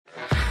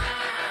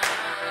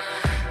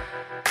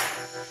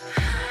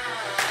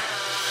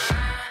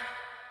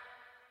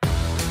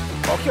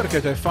Kia ora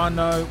koutou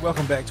whānau.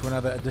 Welcome back to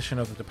another edition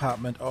of the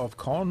Department of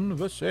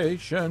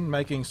Conversation,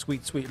 making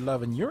sweet, sweet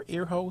love in your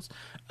ear holes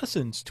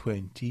since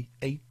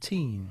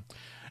 2018.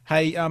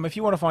 Hey, if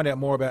you want to find out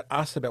more about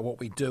us, about what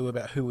we do,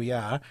 about who we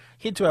are,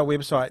 head to our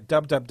website,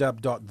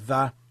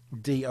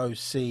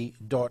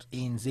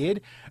 www.thedoc.nz.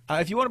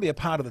 If you want to be a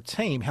part of the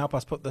team, help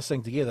us put this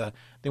thing together,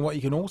 then what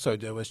you can also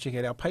do is check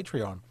out our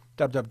Patreon,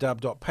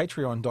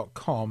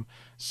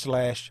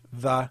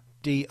 www.patreon.com/thedocnz.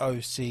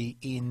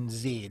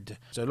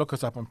 So look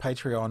us up on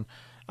Patreon.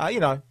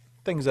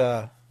 Things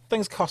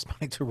cost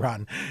money to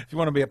run. If you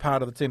want to be a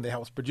part of the team that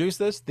helps produce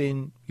this,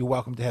 then you're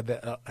welcome to have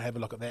a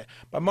look at that.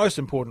 But most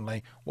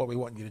importantly, what we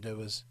want you to do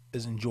is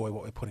enjoy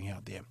what we're putting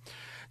out there.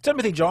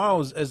 Timothy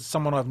Giles is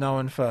someone I've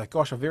known for,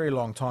 a very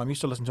long time. I used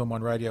to listen to him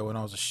on radio when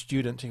I was a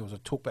student. He was a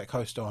talkback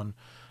host on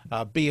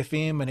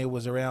BFM, and he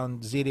was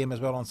around ZM as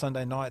well on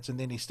Sunday nights, and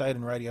then he stayed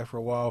in radio for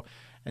a while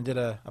and did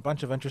a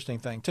bunch of interesting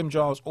things. Tim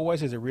Giles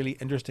always has a really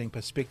interesting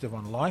perspective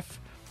on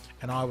life,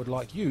 and I would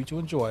like you to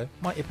enjoy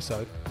my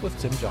episode with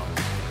Tim Giles.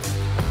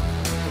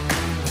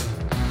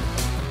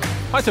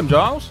 Hi, Tim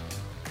Giles.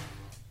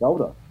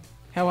 Golder.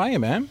 How are you,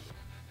 man?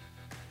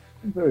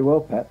 I'm very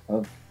well, Pat.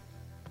 I'm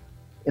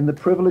in the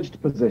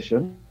privileged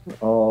position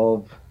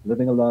of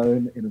living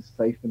alone in a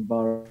safe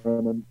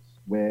environment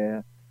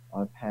where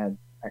I've had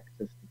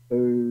access to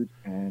food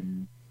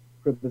and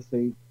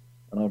privacy,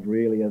 and I've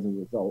really, as a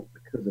result,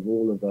 because of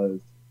all of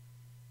those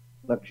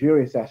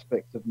luxurious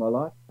aspects of my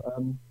life,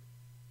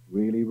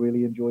 really,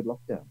 really enjoyed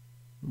lockdown.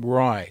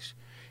 Right.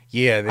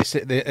 Yeah,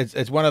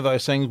 it's one of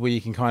those things where you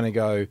can kind of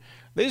go,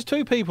 there's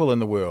two people in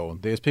the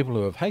world. There's people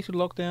who have hated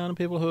lockdown and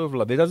people who have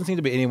loved. There doesn't seem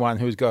to be anyone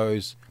who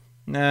goes,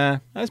 nah,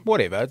 that's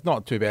whatever. It's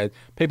not too bad.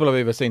 People have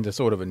ever seemed to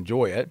sort of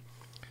enjoy it.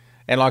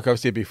 And like I've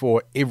said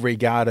before, every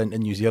garden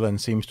in New Zealand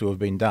seems to have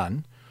been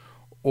done,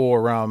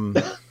 or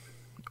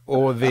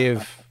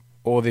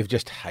they've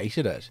just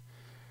hated it.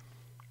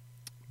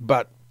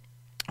 But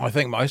I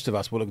think most of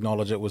us will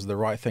acknowledge it was the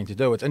right thing to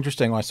do. It's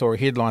interesting. I saw a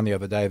headline the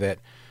other day that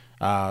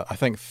I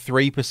think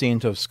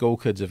 3% of school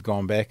kids have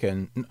gone back,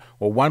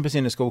 or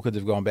 1% of school kids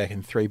have gone back,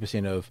 and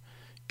 3% of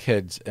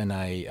kids in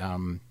a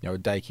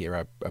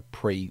daycare, a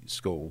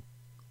preschool,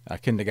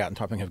 kindergarten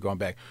type thing have gone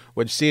back,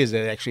 which says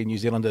that actually New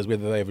Zealanders,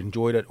 whether they've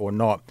enjoyed it or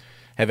not,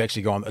 have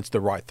actually gone, it's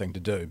the right thing to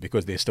do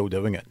because they're still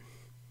doing it.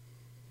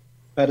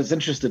 But it's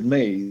interested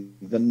me,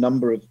 the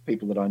number of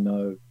people that I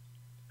know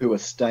who are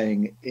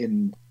staying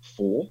in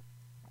for.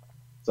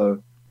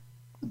 So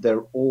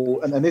they're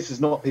all, and this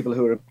is not people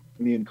who are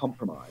immune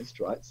compromised,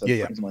 right? So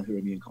friends of mine who are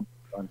immune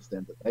compromised, I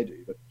understand that they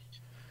do, but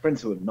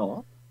friends who are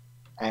not,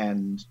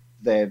 and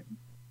they've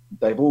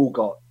all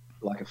got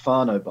like a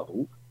whānau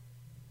bubble,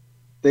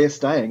 they're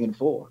staying in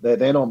for.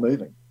 They're not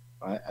moving,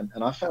 right?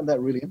 And I found that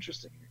really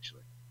interesting,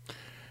 actually.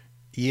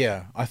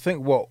 Yeah, I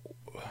think what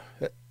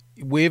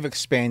we've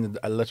expanded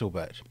a little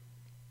bit.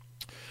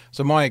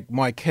 So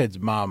my kid's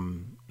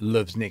mum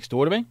lives next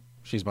door to me.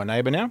 She's my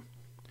neighbour now.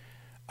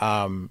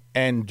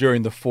 And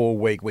during the 4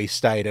 week we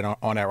stayed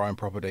on our own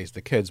properties,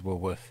 the kids were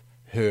with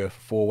her for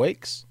 4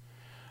 weeks.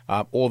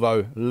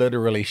 Although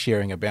literally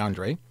sharing a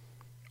boundary,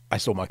 I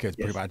saw my kids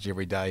pretty much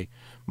every day.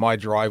 My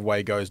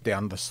driveway goes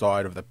down the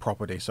side of the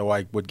property, so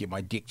I would get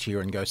my deck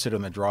chair and go sit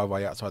on the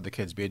driveway outside the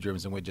kids'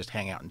 bedrooms, and we'd just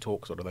hang out and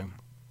talk, sort of thing.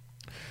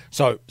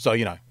 So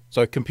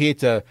compared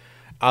to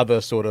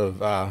other sort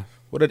of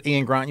what did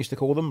Ian Grant used to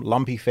call them?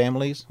 Lumpy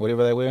families,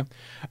 whatever they were.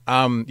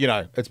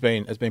 It's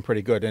been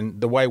pretty good.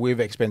 And the way we've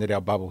expanded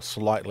our bubble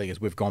slightly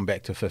is we've gone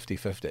back to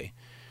 50-50.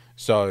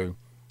 So,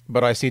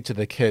 but I said to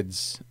the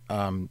kids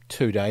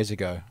 2 days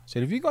ago, I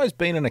said, have you guys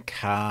been in a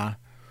car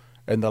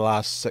in the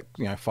last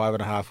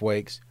 5.5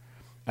 weeks?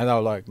 And they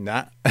were like,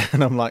 nah.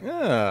 And I'm like,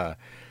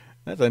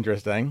 that's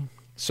interesting.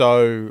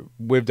 So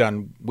we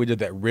did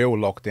that real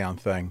lockdown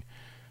thing.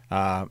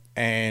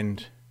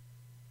 And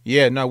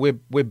yeah, no,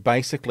 we're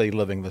basically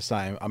living the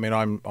same. I mean,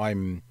 I'm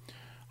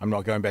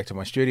not going back to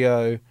my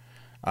studio.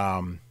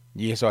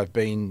 Yes, I've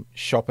been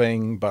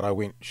shopping, but I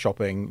went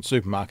shopping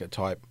supermarket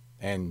type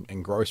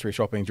and grocery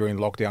shopping during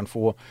lockdown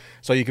 4.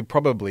 So you could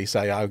probably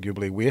say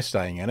arguably we're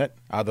staying in it,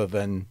 other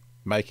than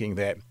making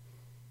that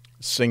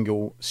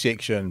single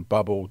section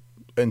bubble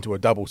into a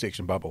double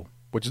section bubble,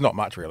 which is not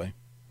much really.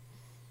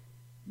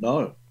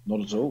 No,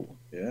 not at all.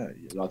 Yeah,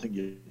 I think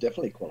you're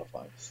definitely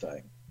qualified for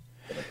staying.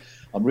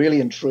 I'm really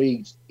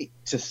intrigued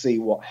to see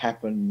what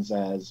happens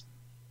as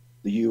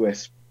the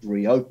US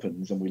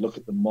reopens and we look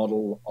at the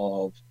model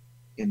of,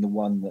 in the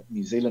one that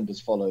New Zealand has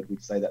followed,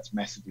 we'd say that's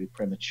massively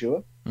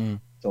premature.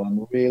 So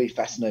I'm really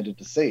fascinated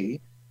to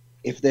see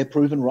if they're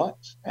proven right.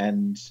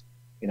 And,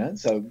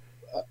 so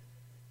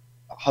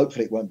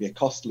hopefully it won't be a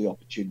costly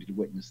opportunity to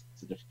witness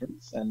the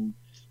difference. And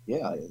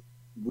yeah,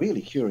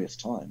 really curious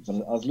times.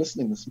 And I was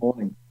listening this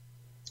morning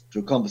to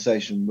a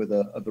conversation with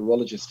a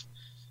virologist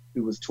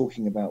who was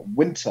talking about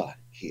winter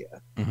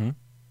here. Mm-hmm.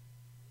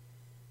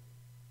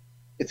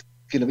 It's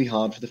going to be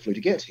hard for the flu to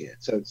get here.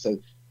 So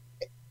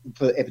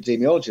for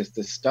epidemiologists,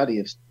 the study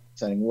of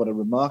saying what a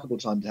remarkable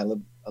time to have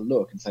a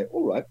look and say,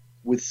 all right,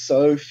 with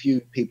so few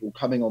people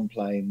coming on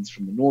planes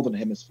from the northern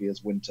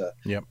hemisphere's winter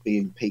Yep.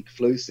 being peak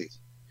flu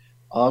season,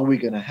 are we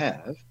going to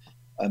have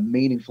a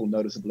meaningful,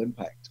 noticeable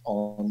impact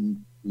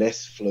on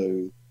less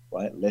flu,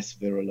 right? Less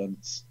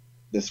virulence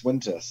this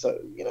winter. So,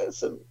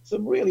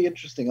 some really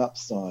interesting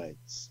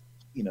upsides,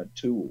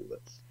 to all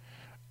this.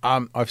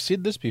 I've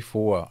said this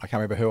before. I can't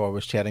remember who I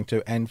was chatting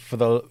to, and for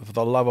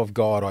the love of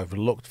God, I've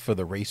looked for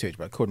the research,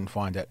 but I couldn't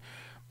find it.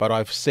 But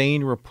I've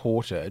seen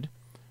reported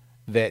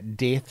that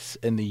deaths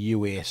in the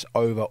US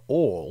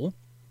overall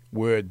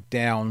were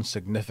down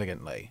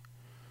significantly.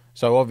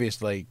 So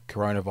obviously,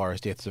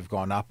 coronavirus deaths have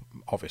gone up,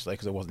 obviously,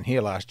 because it wasn't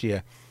here last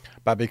year.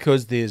 But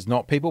because there's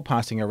not people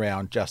passing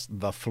around just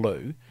the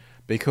flu,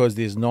 because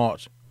there's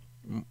not,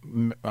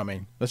 I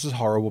mean, this is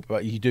horrible,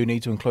 but you do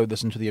need to include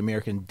this into the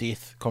American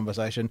death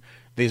conversation.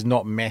 There's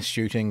not mass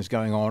shootings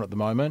going on at the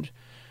moment,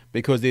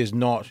 because there's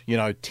not,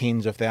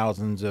 tens of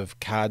thousands of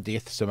car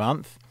deaths a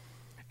month.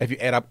 If you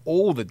add up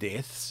all the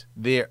deaths,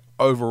 their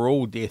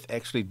overall death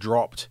actually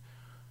dropped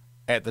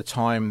at the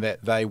time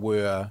that they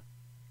were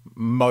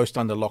most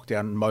under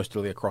lockdown,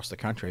 mostly across the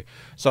country.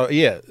 So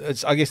yeah,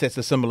 I guess that's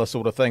a similar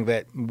sort of thing.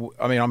 That,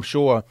 I mean, I'm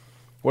sure.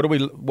 What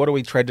do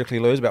we tragically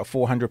lose? About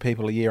 400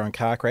 people a year in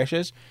car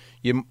crashes.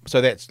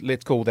 So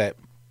let's call that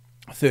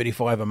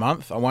 35 a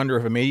month. I wonder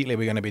if immediately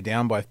we're going to be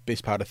down by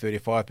best part of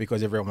 35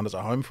 because everyone is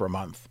at home for a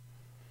month.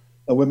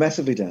 We're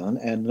massively down,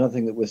 and another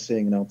thing that we're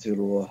seeing in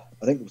Aotearoa,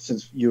 I think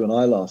since you and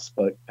I last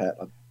spoke, Pat,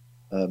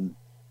 I've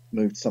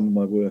moved some of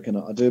my work, and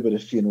I do a bit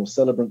of funeral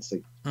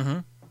celebrancy,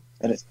 and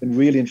it's been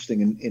really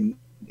interesting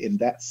in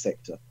that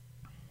sector,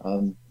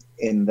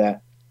 in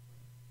that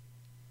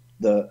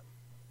the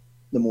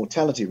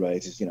mortality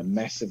rate is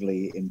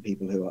massively in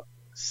people who are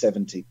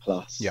 70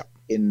 plus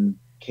in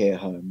care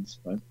homes,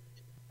 right?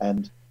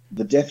 And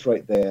the death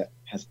rate there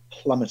has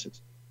plummeted,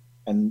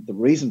 and the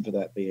reason for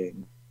that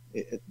being,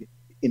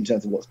 in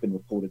terms of what's been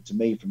reported to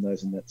me from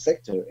those in that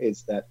sector,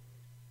 is that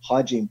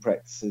hygiene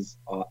practices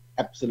are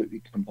absolutely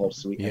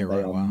compulsory and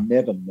they are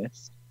never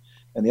missed.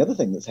 And the other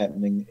thing that's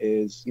happening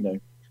is,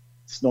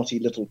 snotty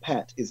little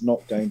Pat is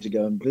not going to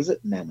go and visit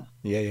Nana.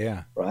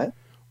 Yeah. Right?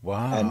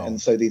 Wow. And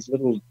so these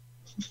little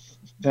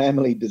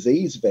family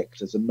disease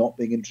vectors are not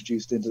being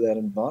introduced into that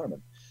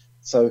environment.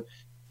 So,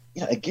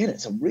 again,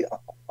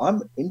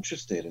 I'm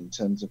interested in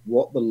terms of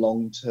what the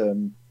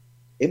long-term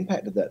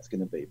impact of that's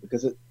going to be,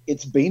 because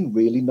it's been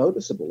really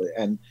noticeable,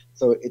 and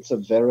so it's a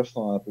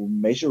verifiable,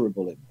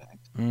 measurable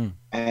impact,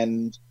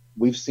 and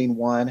we've seen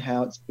why and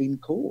how it's been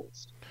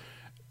caused.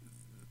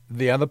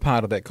 The other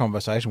part of that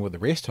conversation with the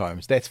rest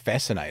homes, that's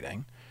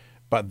fascinating,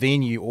 but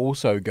then you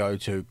also go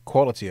to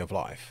quality of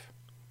life.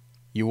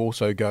 You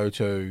also go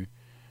to,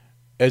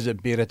 is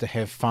it better to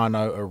have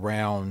whānau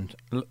around?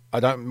 I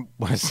don't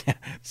want to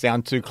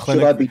sound too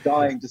clinical. Should I be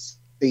dying to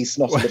see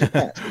snotty little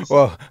Pat?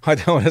 Well, I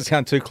don't want to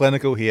sound too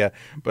clinical here,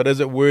 but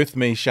is it worth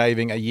me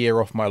shaving a year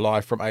off my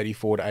life from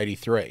 84 to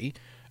 83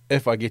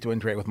 if I get to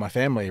interact with my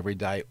family every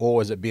day?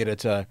 Or is it better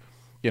to,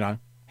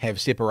 have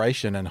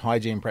separation and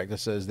hygiene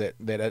practices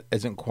that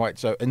isn't quite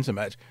so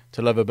intimate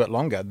to live a bit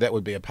longer? That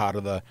would be a part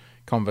of the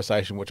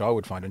conversation, which I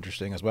would find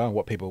interesting as well,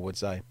 what people would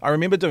say. I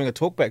remember doing a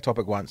talkback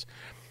topic once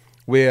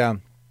where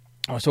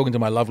I was talking to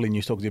my lovely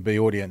News Talk ZB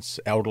audience,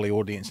 elderly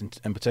audience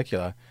in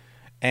particular,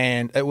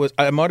 and it was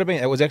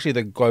actually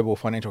the global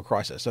financial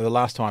crisis. So the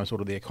last time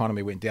sort of the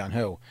economy went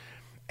downhill,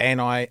 and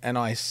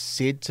I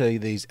said to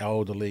these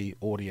elderly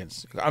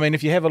audience, I mean,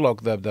 if you have a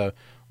look, the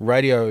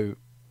radio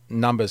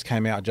numbers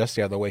came out just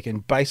the other week,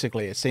 and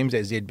basically it seems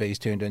that ZB's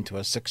turned into a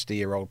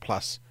 60-year-old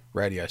plus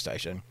radio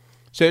station,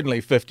 certainly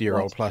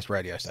 50-year-old plus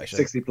radio station,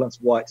 60 plus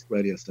white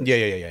radio station.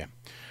 Yeah.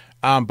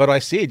 But I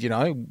said,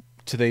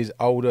 to these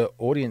older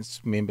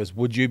audience members,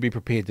 would you be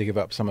prepared to give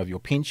up some of your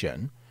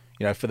pension,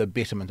 for the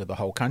betterment of the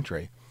whole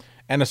country?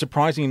 And a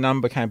surprising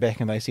number came back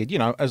and they said,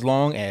 as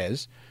long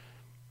as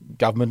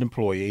government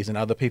employees and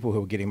other people who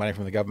were getting money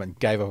from the government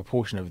gave up a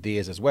portion of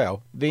theirs as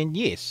well, then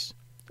yes.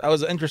 That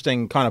was an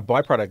interesting kind of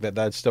byproduct that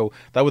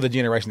they were the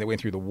generation that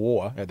went through the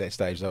war at that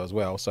stage though as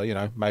well. So,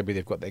 maybe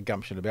they've got that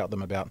gumption about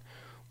them about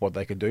what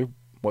they could do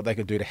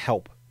to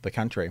help the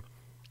country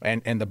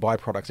and the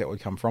byproducts that would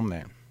come from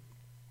that.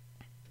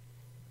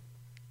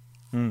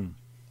 And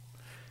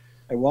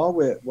while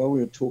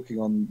we're talking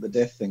on the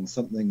death thing,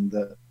 something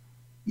that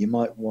you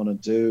might want to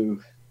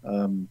do,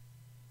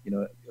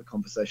 a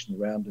conversation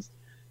around is,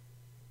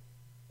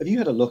 have you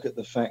had a look at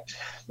the fact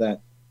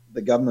that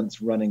the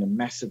government's running a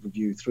massive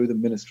review through the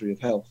Ministry of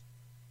Health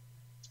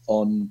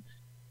on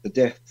the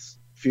deaths,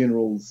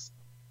 funerals,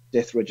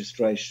 death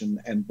registration,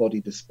 and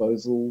body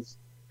disposals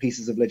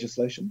pieces of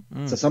legislation?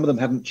 So some of them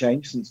haven't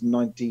changed since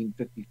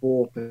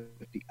 1954,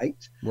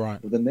 58,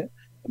 right, within there.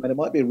 I mean, it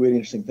might be a really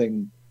interesting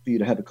thing for you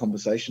to have a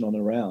conversation on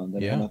around.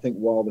 And I think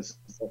while this,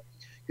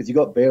 because you've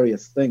got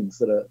various things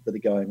that are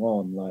going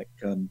on, like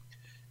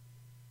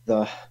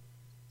the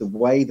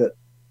way that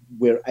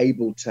we're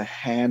able to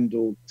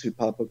handle to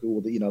papaku,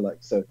 or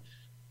so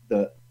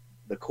the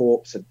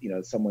corpse of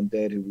someone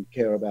dead who we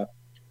care about,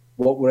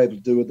 what we're able to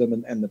do with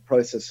them, and the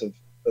process of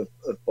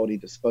body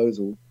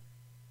disposal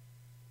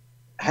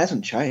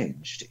hasn't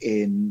changed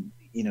in,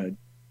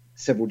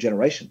 several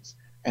generations.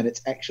 And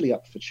it's actually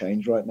up for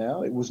change right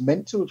now. It was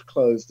meant to have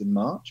closed in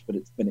March, but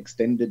it's been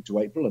extended to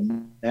April,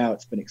 and now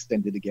it's been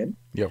extended again.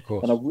 Yeah, of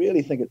And I course.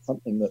 really think it's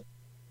something that,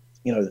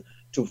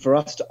 for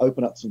us to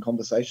open up some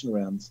conversation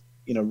around,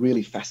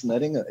 really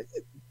fascinating.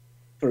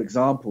 For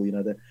example,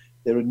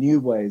 there are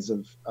new ways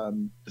of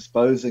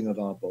disposing of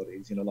our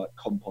bodies, like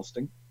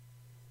composting,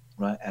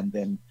 right? And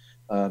then,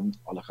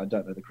 like, I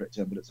don't know the correct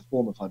term, but it's a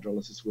form of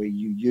hydrolysis where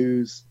you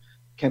use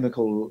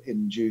chemical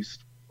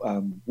induced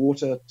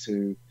water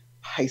to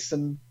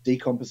hasten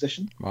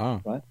decomposition,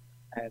 Wow. right?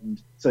 And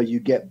so you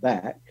get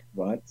back,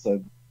 right?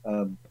 So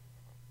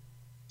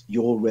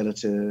your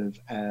relative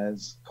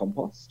as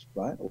compost,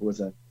 right? Or as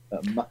a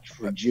much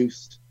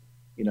reduced,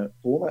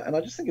 form. And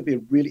I just think it'd be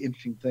a really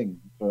interesting thing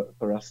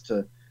for us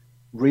to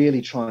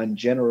really try and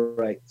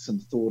generate some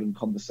thought and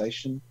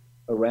conversation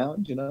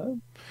around.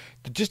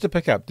 Just to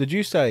pick up, did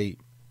you say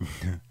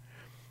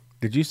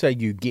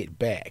you get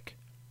back?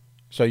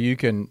 So you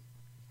can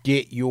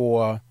get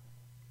your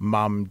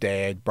mum,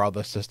 dad,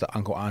 brother, sister,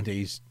 uncle,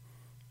 aunties,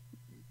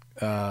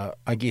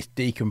 I guess,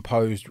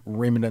 decomposed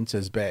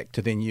remnants back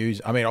to then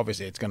use. I mean,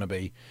 obviously, it's going to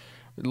be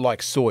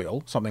like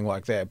soil, something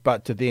like that,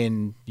 but to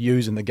then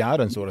use in the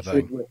garden, sort of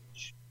Nutrient thing.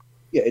 rich.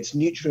 Yeah, it's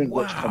nutrient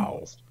rich Wow.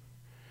 compost.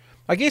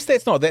 I guess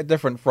that's not that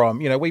different from,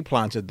 we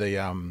planted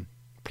the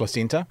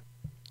placenta.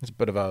 It's a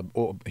bit of a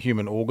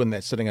human organ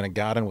that's sitting in a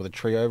garden with a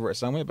tree over it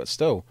somewhere, but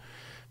still,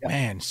 Yeah,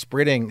 man,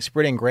 spreading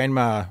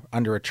grandma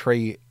under a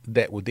tree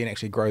that would then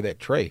actually grow that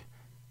tree.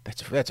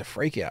 That's a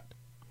freak out.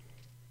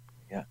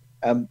 yeah.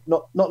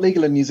 Not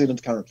legal in New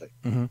Zealand currently,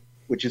 Hmm.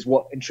 which is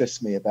what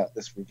interests me about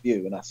this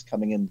review and us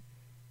coming in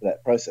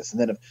that process. And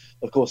then,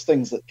 of course,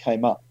 things that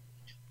came up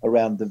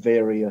around the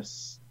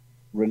various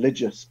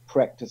religious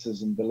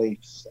practices and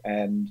beliefs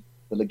and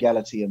the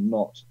legality and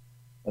not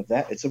of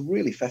that. It's a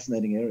really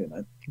fascinating area,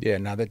 man. Yeah,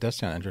 no, that does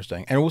sound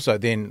interesting. And also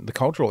then the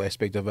cultural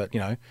aspect of it,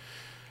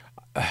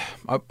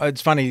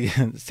 it's funny.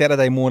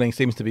 Saturday morning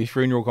seems to be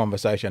funeral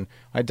conversation.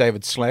 I had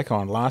David Slack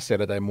on last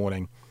Saturday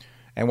morning,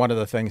 and one of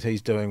the things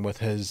he's doing with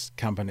his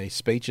company,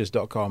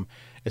 speeches.com,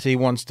 is he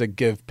wants to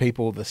give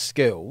people the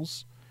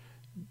skills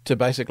to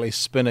basically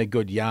spin a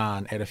good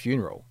yarn at a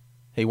funeral.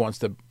 He wants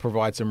to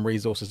provide some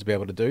resources to be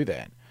able to do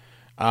that.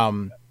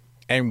 Um,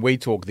 and we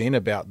talk then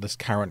about this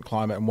current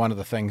climate, and one of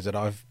the things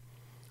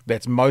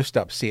that's most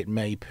upset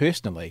me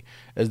personally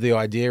is the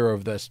idea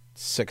of this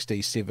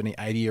 60, 70,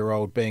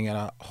 80-year-old being in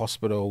a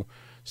hospital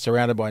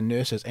surrounded by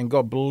nurses. And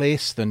God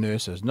bless the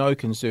nurses. No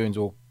concerns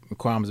or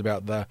qualms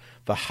about the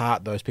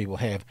heart those people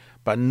have,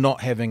 but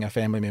not having a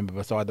family member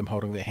beside them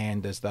holding their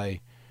hand as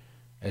they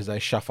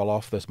shuffle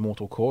off this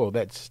mortal coil.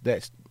 That's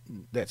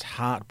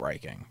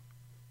heartbreaking.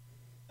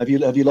 Have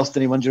you lost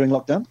anyone during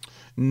lockdown?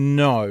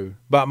 No,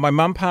 but my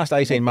mum passed No,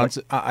 18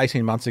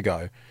 months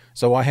ago,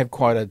 so I have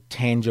quite a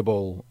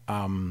tangible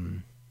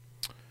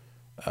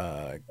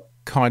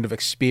kind of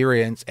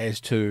experience as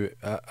to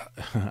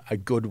a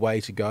good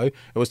way to go. It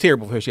was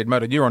terrible for her. She had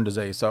motor neuron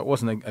disease, so it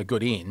wasn't a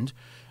good end.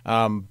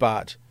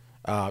 But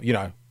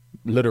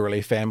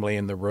literally family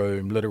in the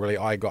room. Literally,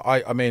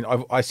 I mean,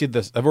 I said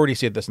this. I've already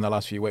said this in the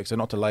last few weeks, so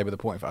not to labour the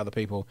point for other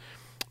people,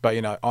 but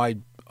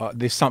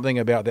there's something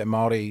about that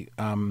Māori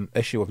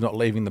issue of not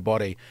leaving the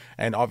body,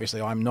 and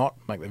obviously I'm not.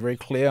 Make that very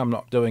clear. I'm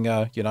not doing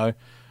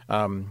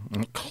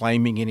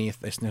claiming any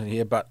ethnicity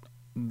here, but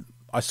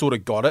I sort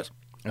of got it.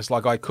 It's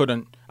like I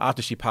couldn't,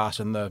 after she passed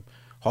in the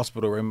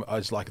hospital room, I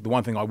was like, the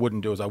one thing I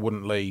wouldn't do is I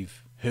wouldn't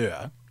leave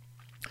her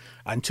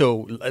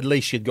until at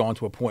least she'd gone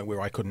to a point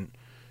where I couldn't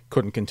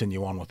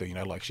continue on with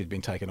her, like she'd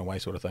been taken away,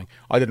 sort of thing.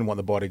 I didn't want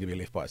the body to be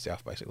left by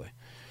itself, basically.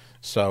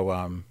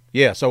 So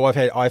so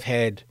I've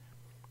had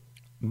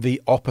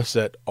the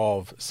opposite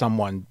of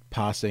someone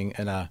passing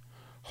in a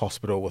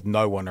hospital with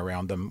no one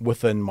around them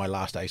within my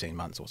last 18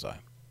 months or so.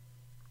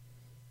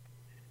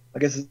 I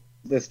guess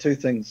there's two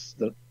things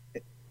that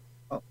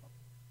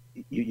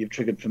you've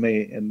triggered for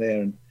me in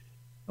there, and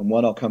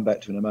one I'll come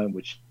back to in a moment,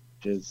 which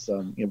is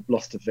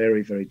lost a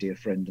very, very dear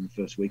friend in the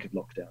first week of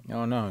lockdown,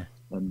 Oh no.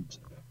 and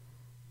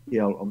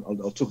yeah,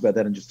 I'll talk about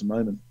that in just a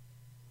moment.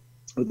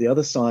 But the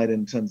other side,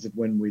 in terms of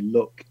when we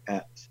look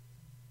at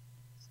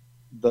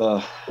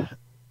the,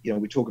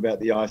 we talk about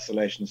the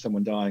isolation of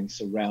someone dying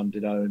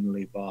surrounded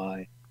only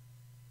by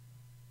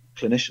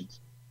clinicians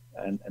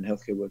and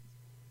healthcare workers.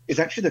 It's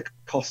actually the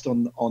cost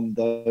on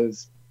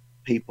those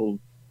people,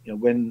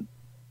 when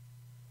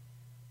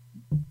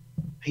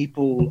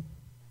people,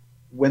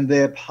 when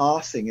they're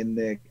passing in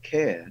their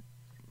care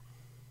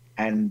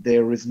and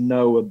there is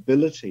no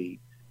ability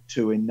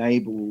to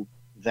enable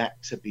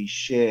that to be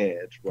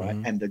shared, right?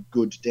 Mm-hmm. And a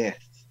good death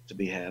to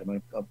be had. I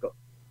mean, I've got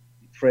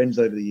friends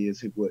over the years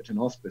who've worked in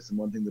hospice, and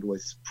one thing that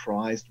always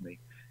surprised me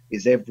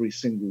is every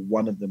single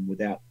one of them,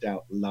 without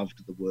doubt,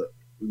 loved the work,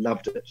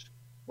 loved it,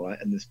 right?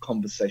 And this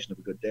conversation of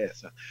a good death.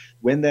 So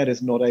when that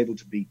is not able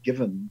to be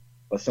given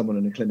by someone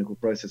in a clinical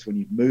process, when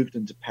you've moved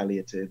into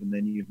palliative and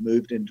then you've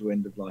moved into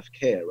end of life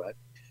care, right?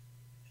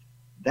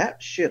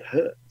 That shit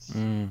hurts,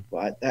 Mm.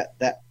 right? That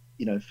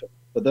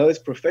But those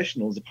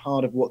professionals, a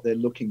part of what they're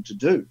looking to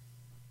do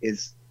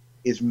is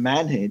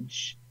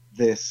manage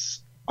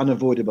this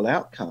unavoidable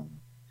outcome.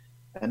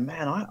 And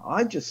man,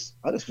 I just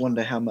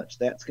wonder how much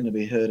that's going to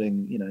be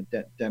hurting,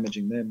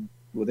 damaging them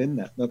within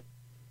that. But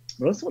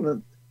I also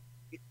want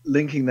to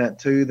linking that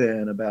to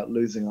then about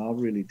losing our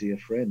really dear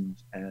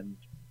friend and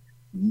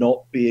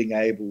not being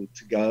able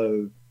to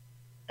go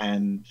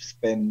and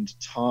spend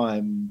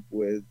time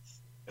with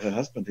her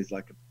husband, who's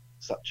like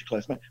such a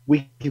close man.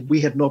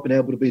 We have not been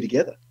able to be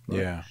together. Right?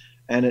 Yeah,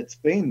 and it's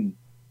been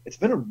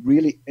a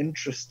really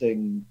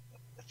interesting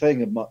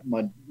thing. Of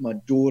my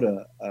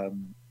daughter,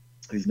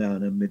 who's now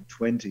in her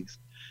mid-20s,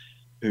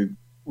 who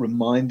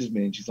reminded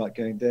me, and she's like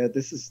going, Dad,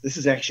 this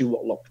is actually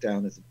what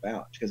lockdown is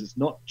about, because it's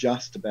not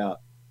just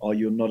about, oh,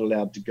 you're not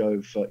allowed to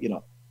go for,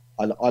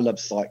 I love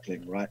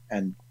cycling, right?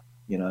 And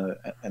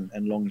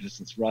and long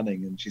distance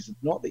running. And she said,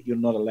 not that you're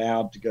not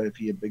allowed to go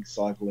for your big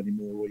cycle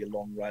anymore or your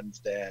long runs,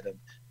 Dad. And,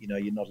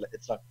 you're not,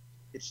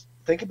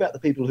 think about the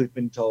people who've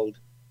been told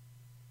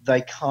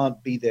they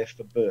can't be there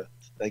for birth.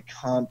 They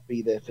can't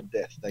be there for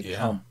death. They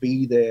can't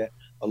be there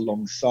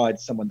alongside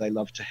someone they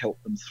love to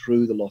help them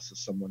through the loss of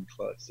someone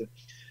close.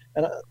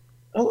 And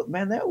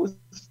man,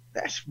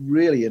 that's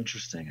really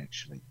interesting,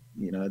 actually,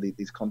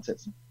 these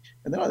concepts.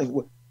 And then I think,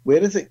 where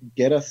does it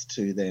get us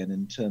to then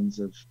in terms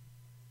of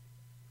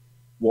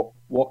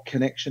what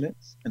connection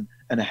is,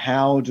 and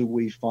how do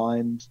we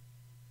find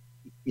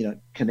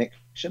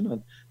connection?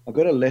 And I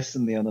got a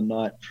lesson the other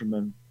night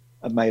from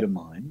a mate of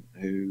mine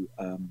who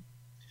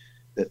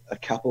that a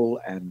couple,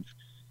 and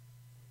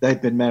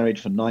they've been married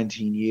for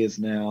 19 years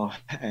now,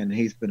 and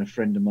he's been a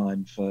friend of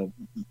mine for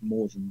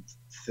more than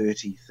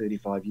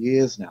 35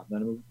 years now,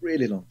 been a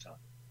really long time.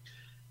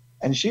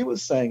 And she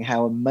was saying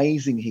how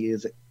amazing he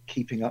is at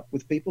keeping up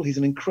with people. He's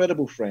an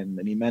incredible friend,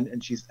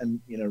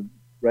 and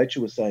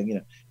Rachel was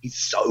saying, he's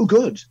so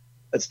good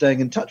at staying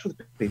in touch with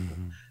people.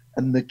 Mm-hmm.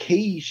 And the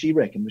key, she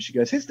reckoned, she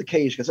goes, here's the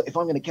key. She goes, if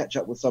I'm going to catch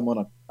up with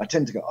someone, I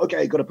tend to go,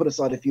 okay, got to put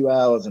aside a few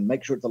hours and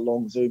make sure it's a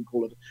long Zoom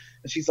call.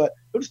 And she's like,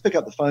 we'll just pick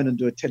up the phone and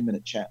do a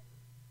 10-minute chat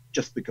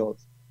just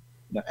because.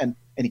 And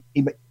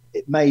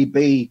it may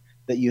be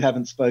that you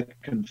haven't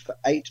spoken for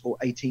 8 or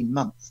 18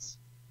 months,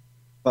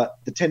 but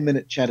the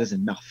 10-minute chat is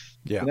enough.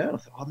 Yeah. And I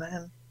thought, oh,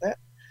 man,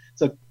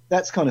 so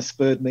that's kind of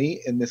spurred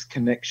me in this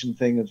connection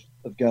thing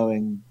of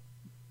going,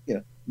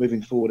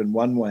 moving forward in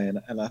one way.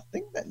 And I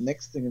think that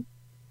next thing,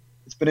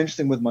 it's been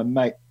interesting with my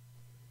mate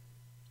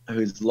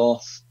who's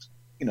lost,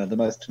 the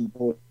most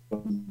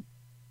important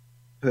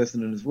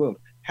person in his world.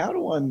 How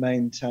do I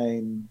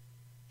maintain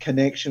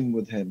connection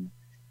with him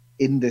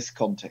in this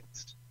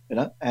context?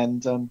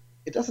 And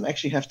it doesn't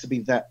actually have to be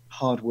that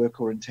hard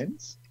work or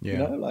intense.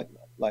 Yeah.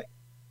 Like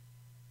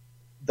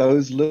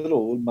those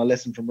little, my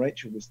lesson from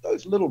Rachel was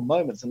those little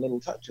moments and little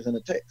touches in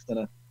a text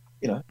and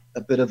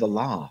a bit of a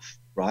laugh,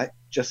 right?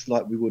 Just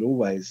like we would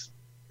always,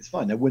 it's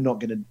fine. Now, we're not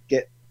going to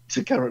get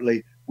to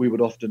currently, we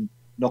would often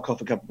knock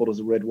off a couple of bottles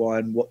of red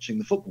wine watching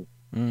the football.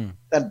 Mm.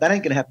 That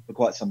ain't going to happen for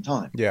quite some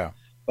time. Yeah.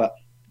 But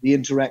the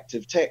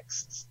interactive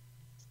texts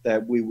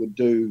that we would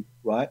do,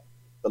 right?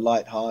 The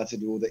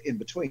light-hearted or the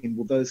in-between,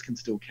 well, those can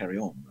still carry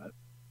on, right?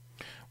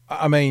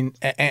 I mean,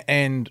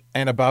 and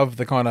above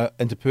the kind of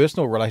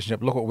interpersonal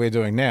relationship, look what we're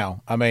doing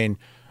now. I mean,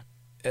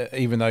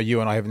 even though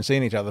you and I haven't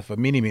seen each other for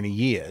many, many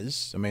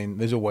years, I mean,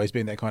 there's always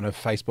been that kind of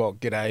Facebook,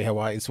 g'day, how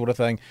are you, sort of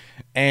thing.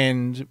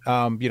 And,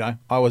 I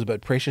was a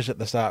bit precious at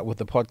the start with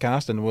the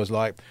podcast and was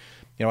like,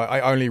 I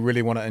only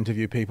really want to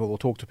interview people or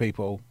talk to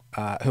people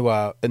who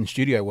are in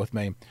studio with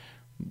me.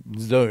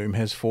 Zoom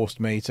has forced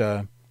me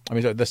to,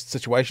 so this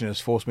situation has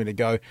forced me to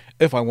go,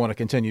 if I want to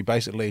continue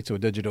basically to a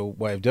digital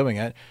way of doing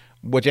it,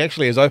 which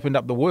actually has opened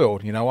up the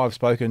world. I've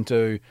spoken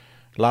to,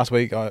 last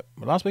week or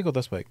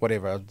this week,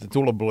 whatever, it's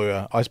all a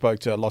blur. I spoke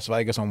to Las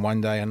Vegas on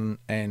one day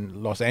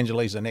and Los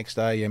Angeles the next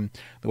day, and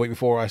the week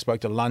before I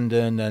spoke to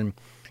London, and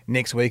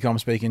next week I'm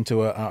speaking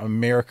to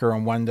America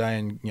on one day,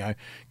 and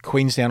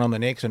Queenstown on the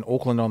next, and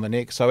Auckland on the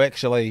next. So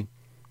actually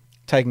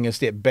taking a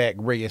step back,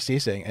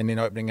 reassessing, and then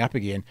opening up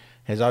again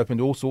has opened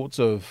all sorts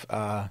of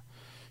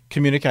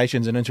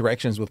communications and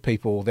interactions with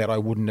people that I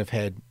wouldn't have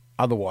had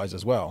otherwise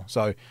as well.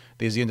 So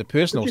there's the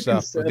interpersonal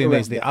stuff, but then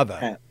there's the other.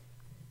 Pat,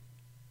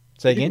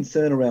 say again?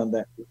 Concern around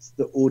that, it's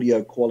the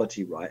audio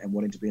quality, right, and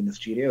wanting to be in the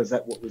studio. Is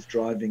that what was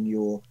driving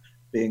your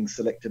being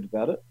selective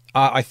about it?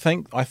 I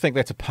think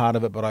that's a part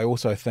of it, but I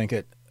also think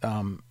it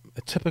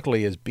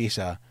typically is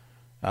better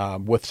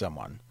with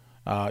someone.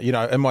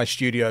 In my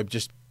studio,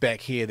 just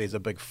back here, there's a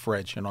big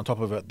fridge, and on top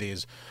of it,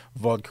 there's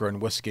vodka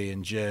and whiskey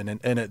and gin, and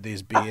in it,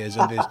 there's beers,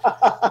 and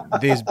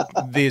there's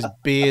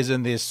beers,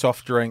 and there's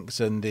soft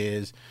drinks, and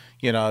there's,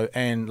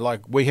 and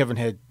like we haven't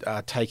had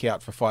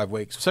takeout for 5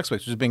 weeks, 6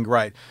 weeks, which has been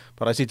great.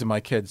 But I said to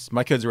my kids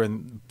are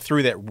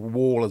through that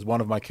wall is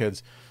one of my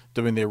kids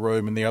doing their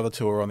room, and the other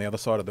two are on the other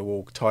side of the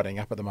wall tidying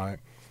up at the moment.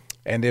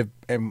 And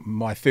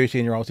my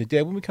 13-year-old said,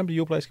 Dad, when we come to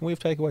your place, can we have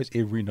takeaways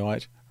every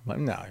night?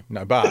 I'm like,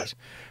 no,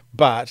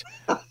 but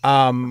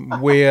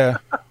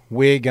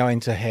we're going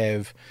to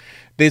have.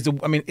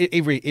 I mean,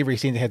 every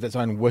centre has its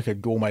own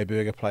wicked gourmet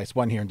burger place.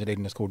 One here in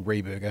Dunedin is called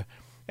Reburger.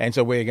 And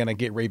so we're going to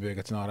get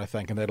Reburger tonight, I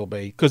think, and that'll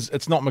be, because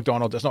it's not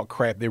McDonald's, it's not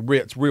crap.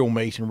 It's real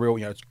meat and real,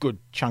 it's good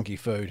chunky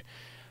food.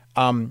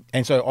 And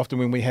so often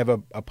when we have a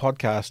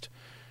podcast,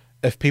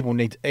 if people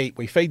need to eat,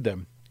 we feed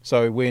them.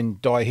 So when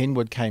Di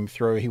Henwood came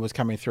through, he was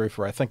coming through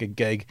for, I think, a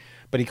gig,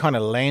 but he kind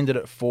of landed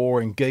at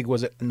 4 and gig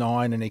was at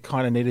 9 and he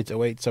kind of needed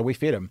to eat, so we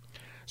fed him.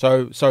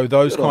 So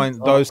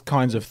those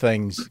kinds of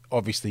things,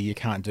 obviously you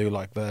can't do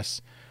like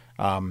this.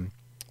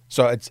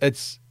 So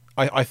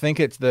I think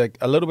it's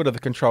a little bit of the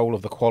control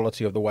of the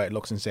quality of the way it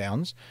looks and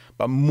sounds,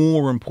 but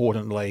more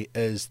importantly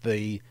is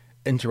the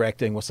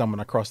interacting with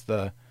someone across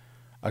the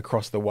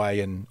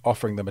way and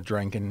offering them a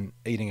drink and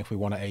eating if we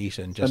want to eat.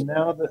 And just, so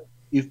now that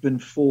you've been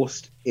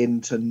forced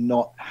into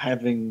not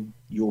having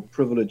your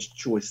privileged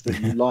choice that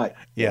you like,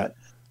 yeah. Right?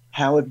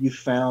 How have you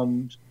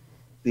found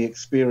the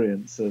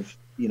experience of,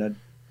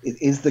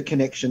 is the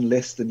connection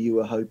less than you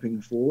were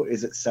hoping for?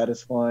 Is it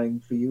satisfying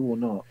for you or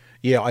not?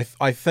 Yeah,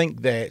 I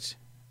think that,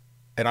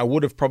 and I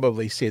would have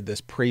probably said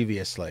this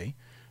previously,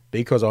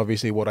 because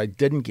obviously what I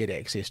didn't get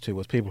access to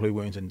was people who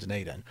weren't in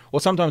Dunedin. Or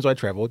sometimes I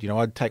travelled,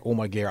 I'd take all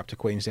my gear up to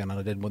Queenstown and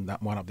I did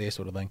one up there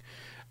sort of thing.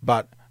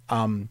 But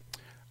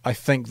I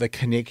think the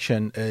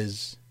connection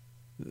is,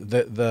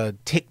 the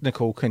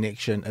technical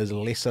connection is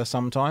lesser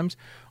sometimes.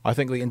 I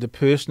think the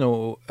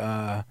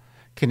interpersonal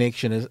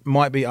connection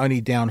might be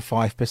only down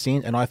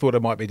 5%, and I thought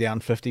it might be down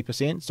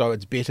 50%, so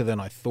it's better than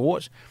I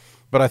thought.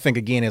 But I think,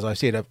 again, as I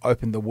said, I've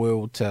opened the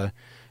world to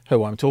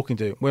who I'm talking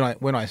to.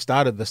 When I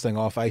started this thing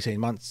off 18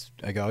 months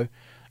ago,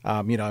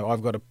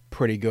 I've got a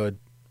pretty good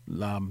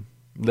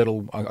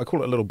little, I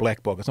call it a little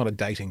black book. It's not a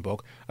dating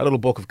book, a little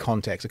book of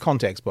contacts, a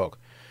contacts book.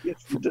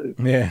 Yes, you do.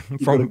 Yeah.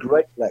 You've got a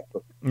great black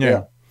book.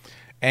 Yeah.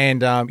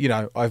 And,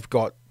 I've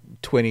got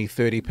 20,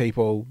 30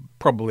 people,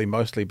 probably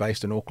mostly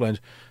based in Auckland,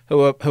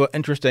 who are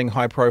interesting,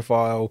 high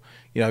profile,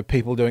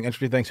 people doing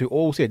interesting things, who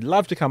all said,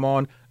 love to come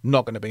on,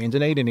 not going to be in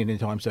Dunedin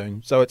anytime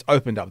soon. So it's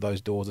opened up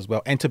those doors as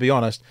well. And to be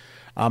honest,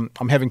 I'm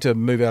having to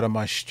move out of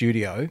my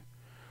studio,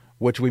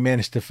 which we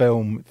managed to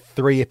film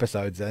 3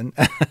 episodes in.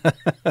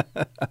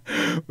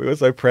 We were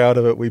so proud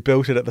of it. We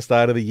built it at the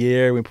start of the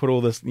year. We put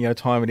all this,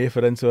 time and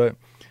effort into it.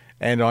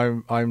 And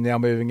I'm now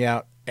moving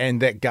out,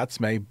 and that guts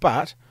me.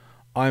 But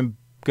I'm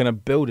going to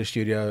build a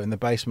studio in the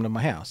basement of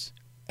my house.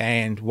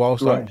 And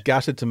whilst I'm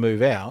gutted to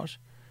move out,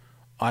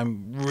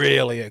 I'm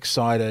really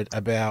excited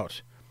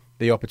about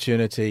the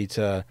opportunity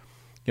to,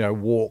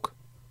 walk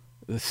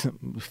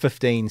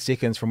 15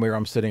 seconds from where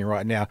I'm sitting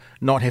right now,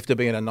 not have to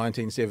be in a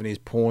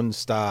 1970s porn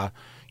star,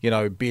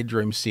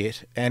 bedroom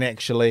set, and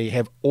actually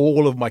have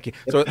all of my gear.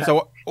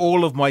 So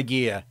all of my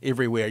gear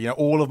everywhere,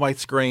 all of my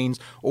screens,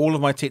 all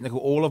of my technical,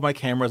 all of my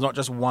cameras, not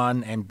just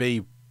one, and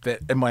be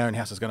that in my own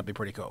house is going to be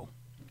pretty cool.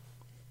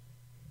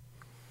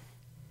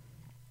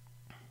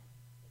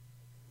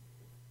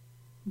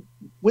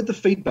 With the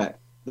feedback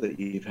that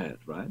you've had,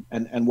 right,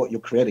 and what you're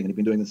creating, and you've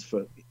been doing this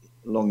for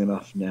long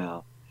enough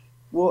now,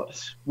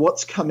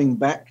 what's coming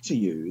back to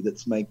you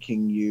that's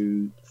making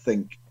you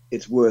think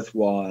it's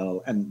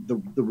worthwhile, and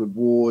the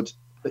reward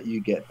that you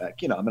get back?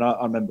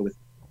 I remember with,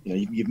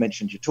 you've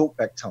mentioned your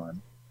talkback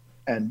time,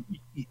 and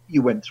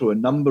you went through a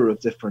number of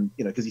different,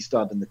 because you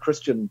started in the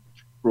Christian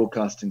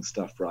broadcasting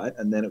stuff, right?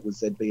 And then it was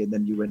ZB, and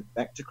then you went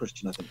back to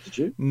Christian, I think. Did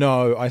you?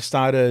 No, I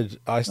started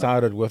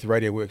with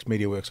Radio Works,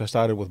 Media Works. I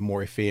started with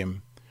More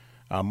FM.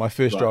 My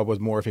first job was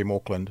More FM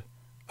Auckland,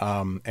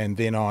 and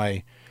then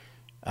I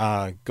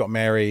got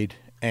married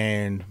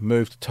and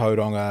moved to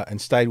Tauranga and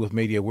stayed with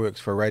Media Works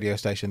for a radio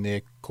station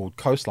there called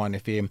Coastline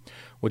FM,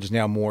 which is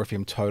now More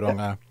FM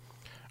Tauranga.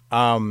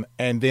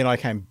 And then I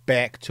came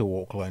back to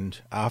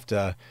Auckland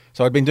after,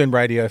 so I'd been doing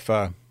radio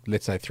for,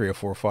 let's say, 3 or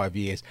 4 or 5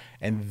 years,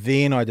 and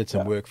then I did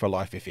some work for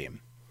Life FM.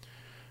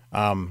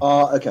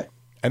 Okay.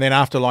 And then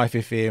after Life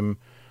FM,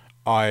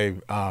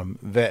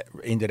 that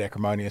ended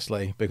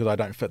acrimoniously because I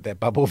don't fit that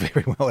bubble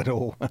very well at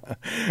all.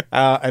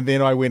 And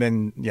then I went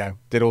and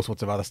did all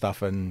sorts of other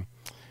stuff and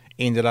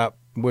ended up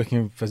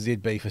working for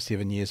ZB for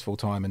 7 years full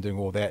time and doing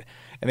all that.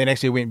 And then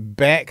actually went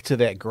back to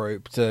that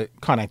group to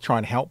kind of try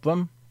and help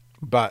them,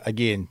 but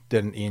again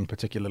didn't end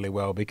particularly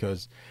well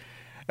because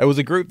it was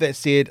a group that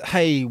said,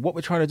 hey, what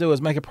we're trying to do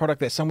is make a product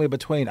that's somewhere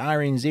between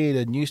RNZ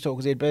and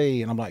Newstalk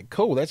ZB. And I'm like,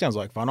 cool, that sounds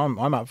like fun.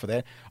 I'm up for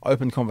that.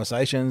 Open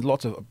conversations,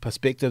 lots of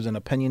perspectives and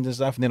opinions and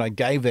stuff. And then I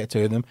gave that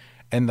to them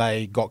and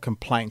they got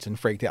complaints and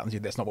freaked out and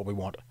said, that's not what we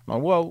want. I'm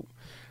like, well,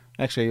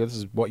 actually, this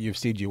is what you've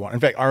said you want. In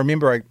fact, I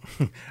remember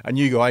a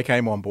new guy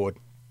came on board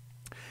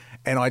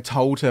and I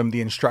told him the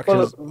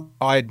instructions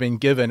I had been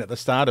given at the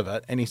start of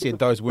it. And he said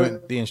those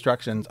weren't the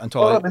instructions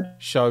until I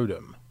showed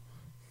him.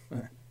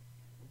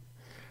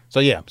 So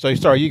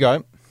sorry, you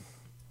go.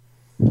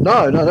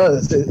 No.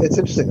 It's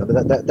interesting. I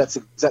mean, that's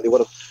exactly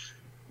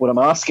what I'm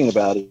asking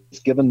about. Is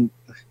given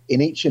in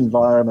each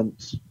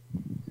environment,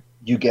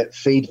 you get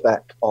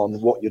feedback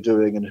on what you're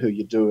doing and who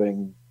you're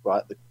doing.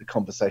 Right, the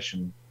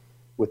conversation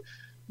with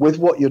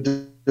what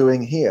you're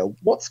doing here.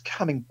 What's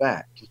coming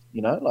back?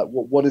 Like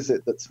what is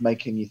it that's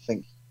making you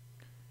think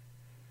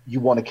you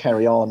want to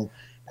carry on,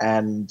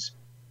 and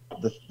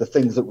the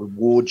things that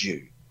reward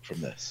you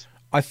from this?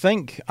 I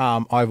think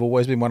I've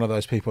always been one of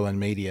those people in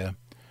media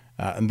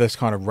and this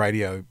kind of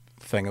radio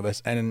thing of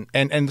this, and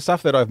the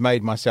stuff that I've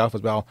made myself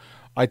as well.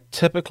 I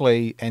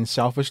typically and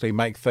selfishly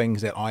make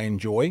things that I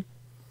enjoy,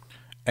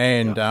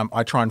 and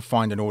I try and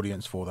find an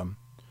audience for them.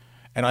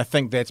 And I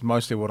think that's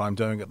mostly what I'm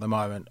doing at the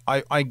moment.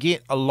 I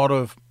get a lot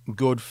of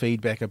good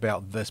feedback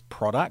about this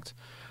product,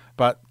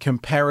 but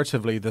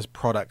comparatively, this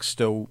product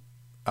still,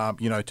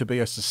 to be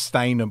a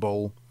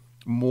sustainable,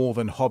 more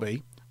than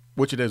hobby,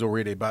 which it is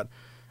already, but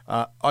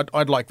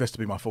I'd like this to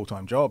be my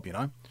full-time job,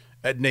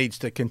 It needs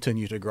to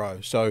continue to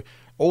grow. So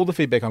all the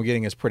feedback I'm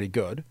getting is pretty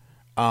good,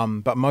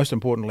 but most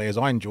importantly is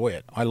I enjoy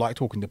it. I like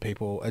talking to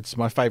people. It's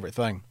my favorite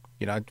thing.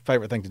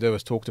 Favorite thing to do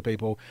is talk to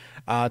people,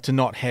 to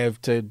not have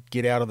to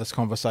get out of this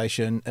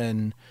conversation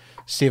in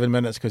 7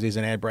 minutes because there's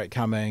an ad break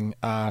coming,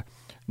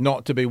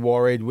 not to be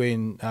worried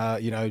when,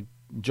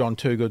 John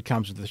Toogood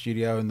comes to the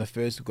studio and the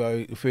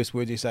first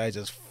words he says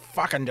is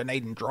fucking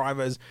Dunedin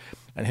drivers,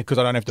 and because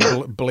I don't have to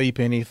bleep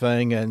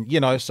anything. And,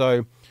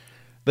 so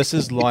this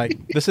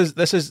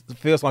is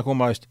feels like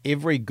almost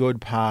every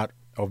good part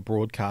of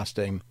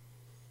broadcasting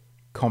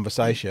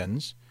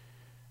conversations,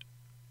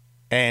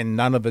 and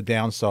none of the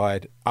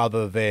downside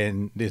other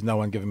than there's no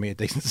one giving me a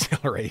decent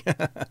salary.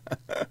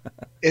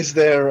 Is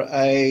there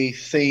a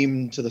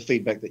theme to the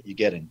feedback that you're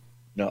getting?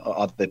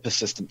 Are there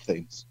persistent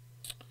themes?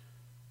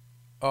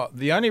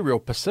 The only real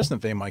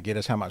persistent theme I get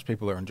is how much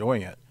people are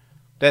enjoying it.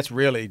 That's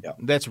really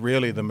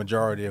the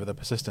majority of the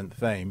persistent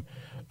theme.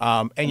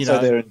 So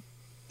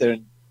they're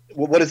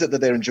what is it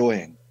that they're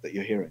enjoying that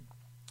you're hearing?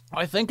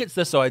 I think it's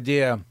this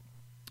idea,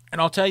 and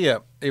I'll tell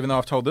you, even though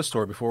I've told this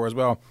story before as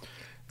well,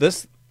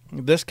 this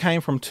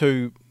came from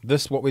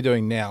what we're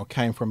doing now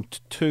came from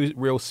two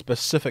real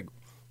specific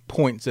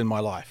points in my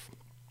life.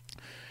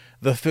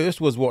 The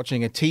first was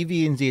watching a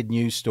TVNZ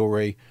news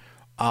story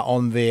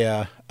on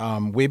their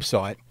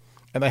website,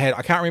 and they had,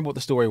 I can't remember what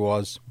the story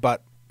was,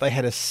 but they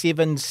had a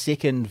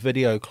 7-second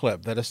video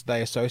clip that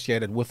they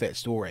associated with that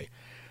story.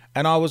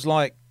 And I was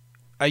like,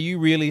 are you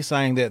really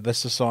saying that the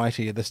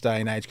society at this day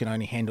and age can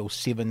only handle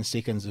 7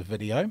 seconds of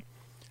video?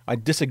 I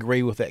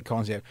disagree with that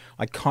concept.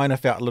 I kind of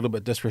felt a little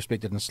bit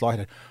disrespected and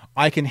slighted.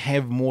 I can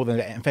have more than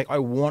that. In fact, I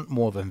want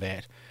more than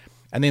that.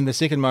 And then the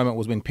second moment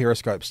was when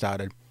Periscope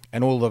started,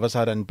 and all of a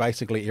sudden,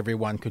 basically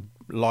everyone could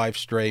live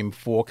stream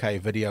 4K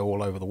video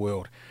all over the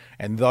world.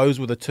 And those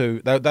were the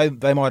two,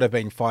 they might have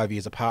been 5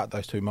 years apart,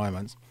 those two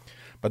moments,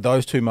 but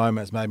those two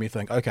moments made me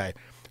think, okay,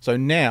 so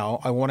now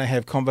I want to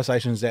have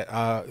conversations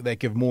that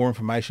give more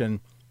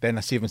information than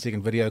a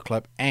 7-second video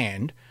clip,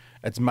 and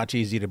it's much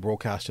easier to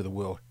broadcast to the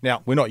world.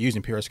 Now, we're not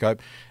using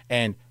Periscope,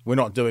 and we're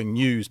not doing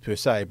news per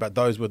se, but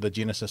those were the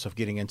genesis of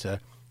getting into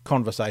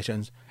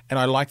conversations, and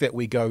I like that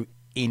we go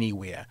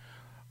anywhere.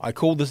 I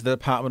called this the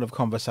Department of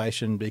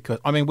Conversation because,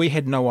 we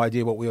had no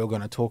idea what we were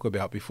going to talk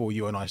about before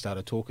you and I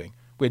started talking.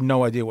 We had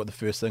no idea what the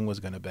first thing was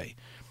going to be.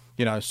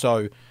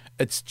 So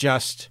it's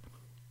just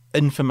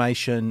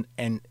information,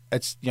 and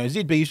it's,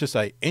 ZB used to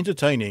say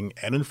entertaining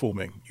and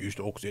informing. News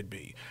Talk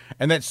ZB.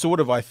 And that sort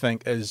of, I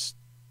think, is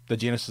the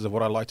genesis of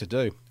what I like to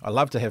do. I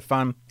love to have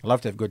fun. I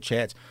love to have good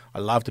chats. I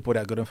love to put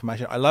out good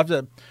information. I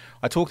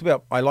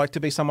like to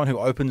be someone who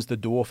opens the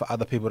door for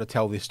other people to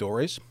tell their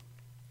stories.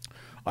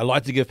 I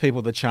like to give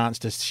people the chance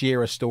to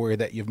share a story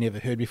that you've never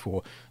heard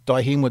before.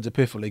 Di Henwood's a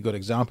perfectly good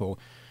example.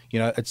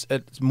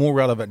 It's more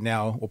relevant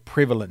now, or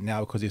prevalent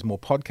now, because there's more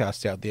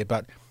podcasts out there,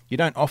 but you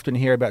don't often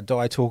hear about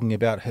Di talking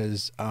about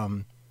his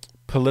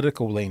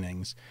political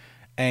leanings.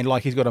 And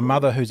like, he's got a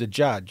mother who's a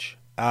judge,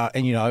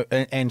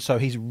 and so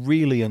he's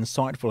really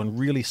insightful and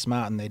really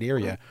smart in that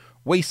area.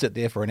 We sit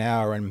there for an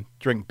hour and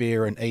drink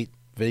beer and eat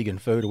vegan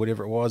food or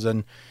whatever it was,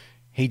 and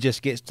he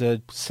just gets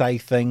to say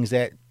things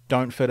that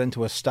don't fit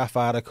into a Stuff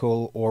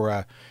article or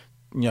a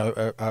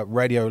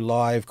radio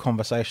live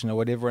conversation or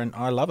whatever, and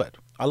I love it.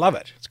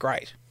 It's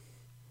great.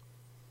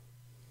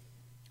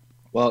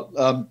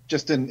 Well,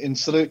 just in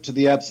salute to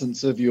the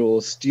absence of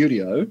your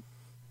studio,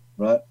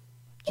 right?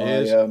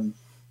 Cheers.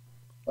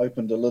 I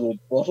opened a little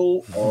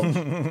bottle of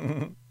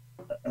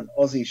an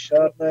Aussie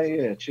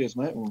Chardonnay. Yeah, cheers,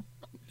 mate.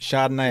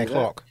 Chardonnay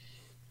o'clock.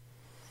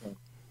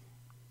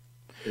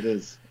 It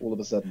is, all of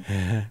a sudden.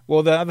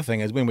 Well, the other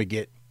thing is, when we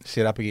get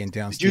set up again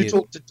downstairs. Did you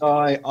talk to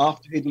Di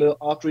after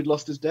he'd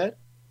lost his dad?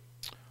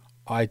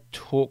 I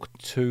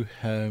talked to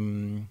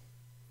him.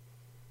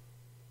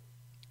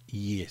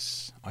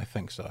 Yes, I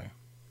think so.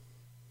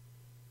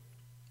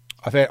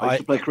 I used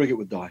to play cricket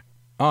with Di.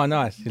 Oh,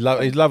 nice. He's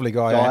a lovely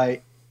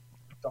guy.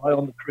 Di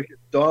on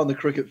the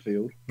cricket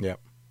field. Yeah.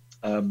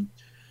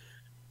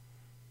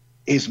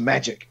 Is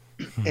magic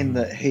in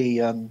that he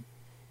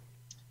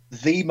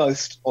the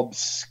most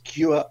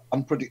obscure,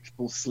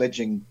 unpredictable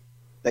sledging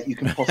that you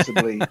can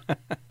possibly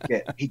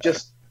get. He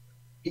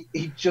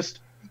just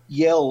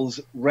yells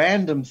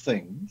random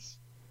things,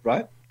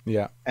 right?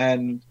 Yeah.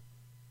 And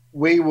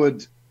we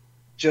would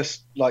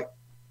just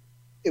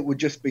it would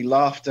just be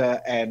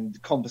laughter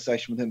and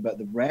conversation with him about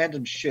the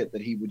random shit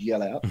that he would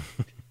yell out.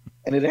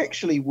 And it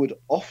actually would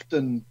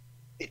often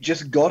it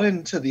just got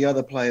into the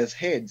other players'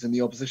 heads in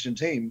the opposition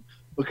team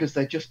because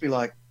they'd just be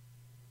like,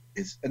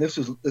 and this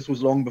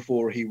was long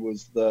before he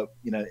was the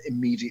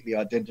immediately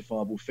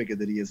identifiable figure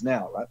that he is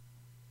now, right?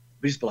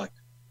 But he'd just be like,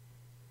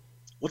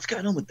 what's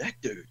going on with that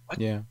dude? I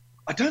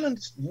don't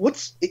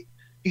understand.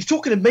 He's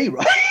talking to me,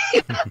 right?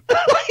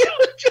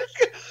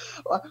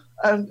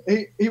 And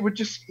he would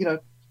just,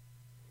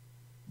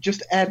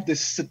 just add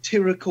this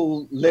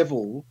satirical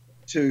level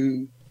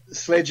to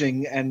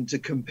sledging and to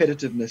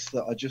competitiveness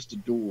that I just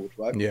adored,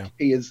 right? Yeah.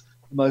 He is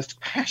the most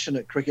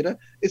passionate cricketer.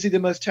 Is he the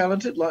most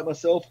talented, like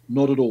myself?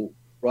 Not at all,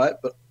 right?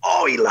 But,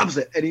 he loves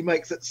it, and he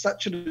makes it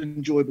such an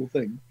enjoyable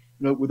thing,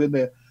 within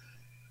there.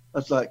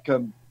 It's like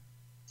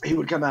he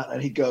would come out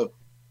and he'd go,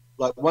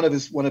 like one of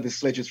his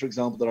sledges, for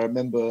example, that I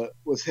remember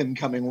was him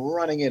coming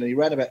running in, and he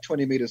ran about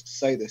 20 meters to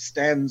say this,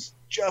 stands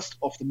just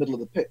off the middle of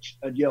the pitch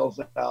and yells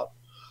out,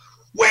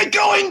 "We're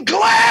going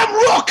glam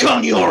rock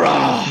on your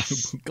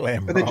ass!"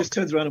 Glam and then rock. just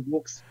turns around and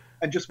walks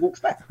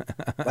back.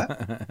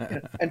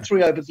 Right? And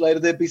 3 overs later,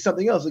 there'd be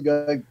something else and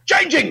going,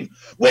 "Changing!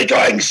 We're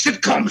going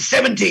sitcom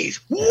 70s!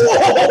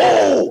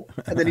 Whoa!"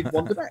 And then he'd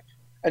wander back.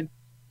 And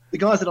the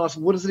guys that asked,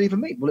 "What does it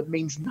even mean?" Well, it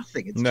means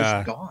nothing. It's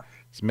just guy.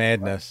 It's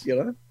madness.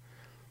 Right?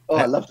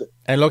 I loved it.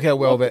 And look how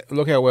well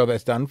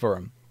that's done for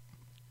him.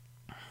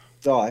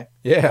 Guy.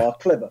 Yeah.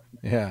 Clever.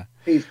 Yeah.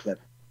 He's clever.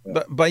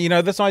 Yeah. But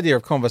this idea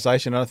of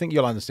conversation, and I think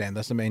you'll understand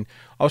this. I mean,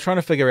 I was trying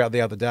to figure out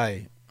the other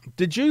day,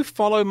 did you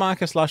follow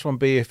Marcus Lush on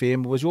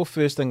BFM? Was your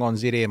first thing on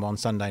ZM on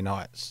Sunday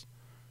nights?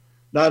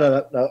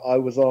 No. I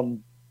was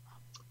on,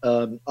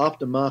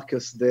 after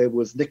Marcus, there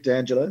was Nick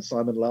D'Angelo,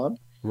 Simon Land.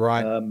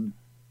 Right.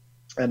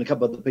 And a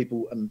couple of other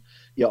people. And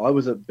I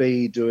was at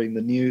B doing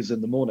the news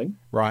in the morning.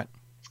 Right.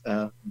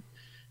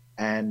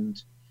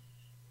 And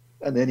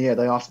then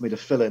they asked me to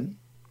fill in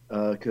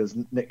because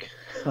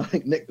I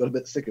think Nick got a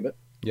bit sick of it.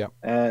 Yeah.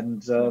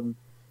 And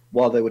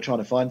while they were trying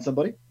to find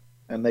somebody,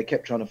 and they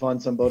kept trying to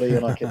find somebody,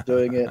 and I kept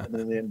doing it, and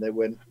then they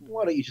went,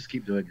 "Why don't you just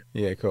keep doing it?"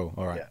 Yeah, cool.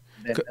 All right.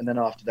 Yeah. And then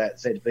after that,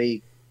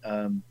 ZB,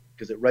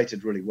 because it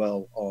rated really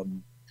well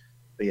on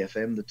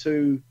BFM.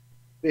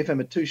 BFM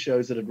had 2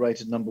 shows that had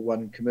rated number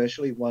 1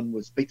 commercially. One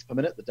was Beats Per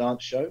Minute, the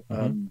dance show,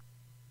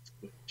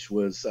 which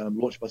was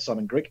launched by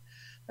Simon Grigg,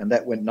 and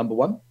that went number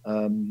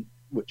 1,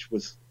 which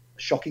was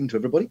shocking to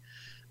everybody,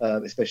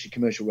 especially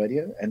commercial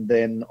radio. And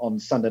then on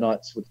Sunday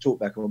nights with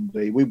Talkback on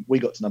B, we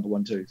got to number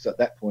 1 too. So at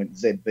that point,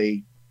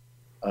 ZB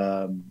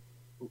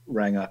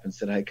rang up and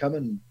said, "Hey, come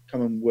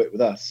and work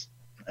with us."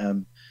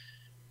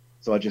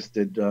 So I just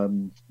did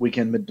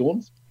weekend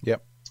mid-dawns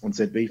on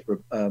ZB for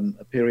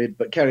a period,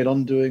 but carried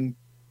on doing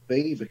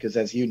B because,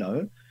 as you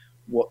know,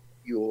 what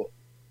you're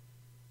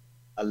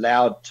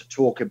allowed to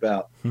talk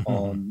about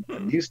on a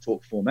news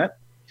talk format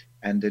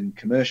and in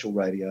commercial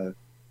radio,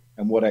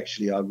 and what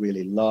actually I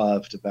really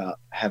loved about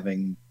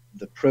having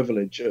the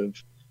privilege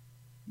of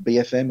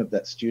BFM, of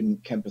that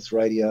student campus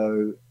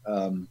radio,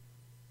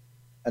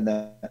 and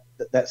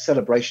that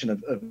celebration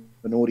of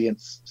an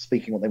audience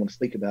speaking what they want to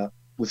speak about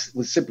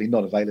was simply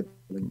not available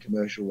in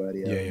commercial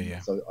radio. Yeah.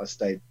 So I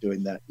stayed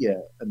doing that,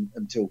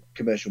 until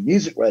commercial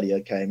music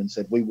radio came and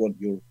said, "We want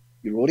your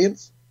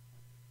audience."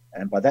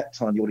 And by that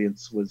time, the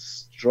audience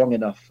was strong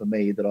enough for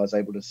me that I was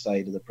able to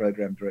say to the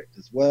program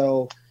directors,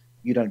 "Well,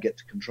 you don't get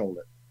to control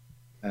it."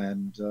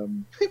 And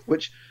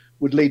which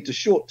would lead to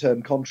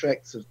short-term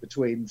contracts of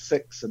between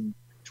 6 and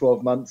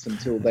 12 months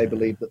until they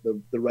believed that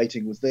the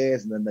rating was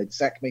theirs, and then they'd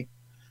sack me.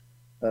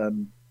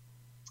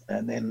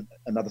 And then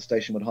another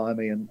station would hire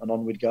me, and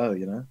on we'd go,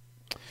 Yeah,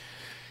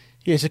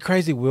 it's a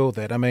crazy world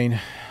that. I mean,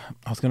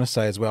 I was going to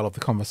say as well of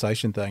the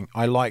conversation thing,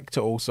 I like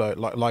to also,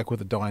 like with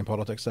the dying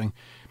politics thing,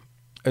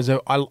 at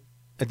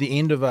the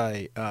end of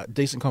a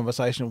decent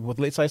conversation with,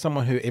 let's say,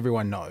 someone who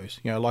everyone knows,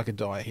 like a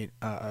die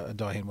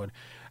Henwood,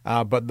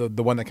 but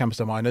the one that comes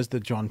to mind is the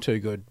John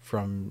Toogood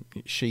from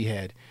She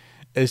Had,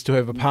 is to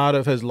have a part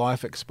of his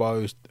life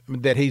exposed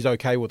that he's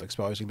okay with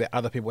exposing, that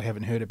other people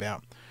haven't heard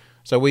about.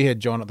 So we had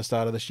John at the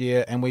start of this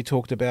year, and we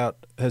talked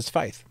about his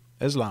faith,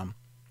 Islam,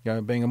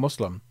 being a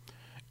Muslim.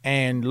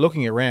 And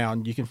looking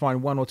around, you can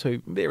find 1 or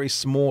 2 very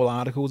small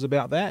articles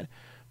about that,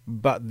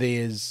 but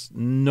there's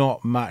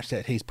not much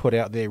that he's put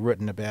out there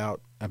written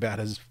about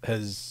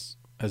his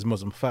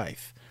Muslim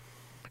faith.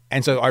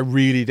 And so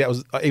that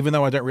was, even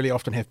though I don't really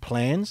often have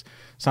plans,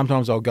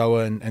 sometimes I'll go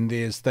in and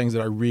there's things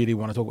that I really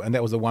want to talk about. And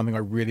that was the one thing I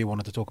really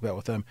wanted to talk about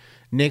with him.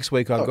 Next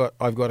week, I've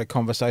got a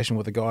conversation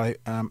with a guy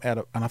and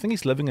I think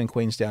he's living in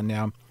Queenstown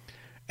now.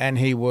 And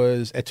he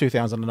was at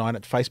 2009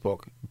 at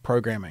Facebook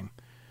programming.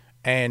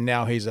 And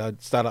now he's a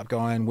startup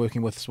guy and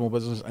working with small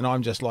business. And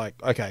I'm just like,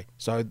 okay,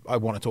 so I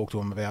want to talk to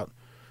him about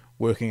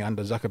working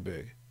under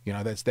Zuckerberg.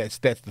 That's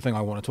the thing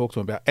I want to talk to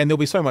him about. And there'll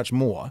be so much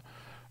more.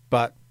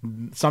 But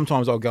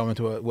sometimes I'll go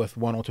into it with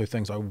 1 or 2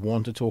 things I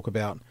want to talk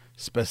about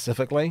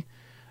specifically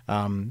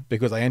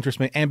because they interest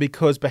me, and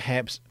because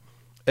perhaps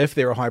if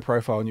they're a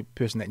high-profile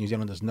person that New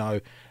Zealanders know,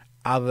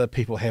 other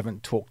people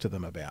haven't talked to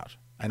them about.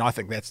 And I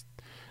think that's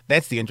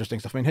the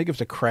interesting stuff. I mean, who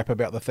gives a crap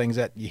about the things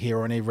that you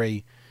hear on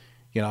every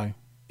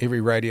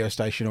radio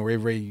station or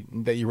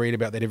that you read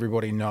about that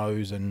everybody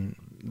knows and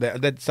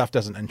that stuff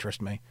doesn't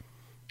interest me.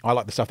 I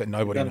like the stuff that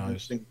nobody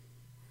knows.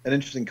 An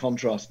interesting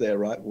contrast there,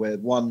 right? Where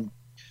one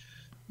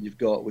you've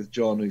got with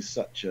John, who's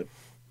such a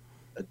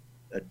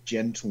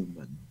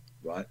gentleman,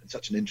 right, and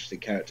such an interesting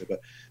character,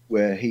 but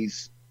where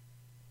he's,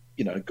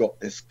 got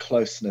this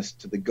closeness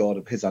to the God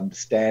of his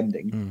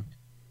understanding.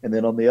 And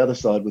then on the other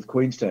side with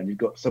Queenstown, you've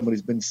got someone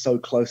who's been so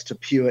close to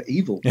pure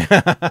evil.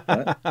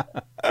 Right?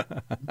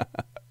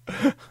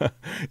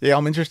 Yeah,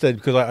 I'm interested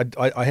because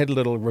I had a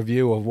little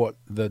review of what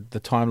the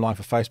timeline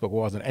for Facebook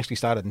was, and it actually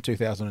started in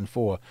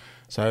 2004.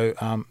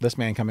 So this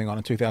man coming on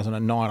in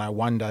 2009, I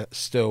wonder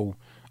still,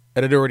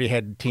 it had already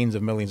had tens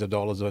of millions of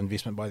dollars of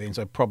investment by then,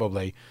 so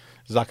probably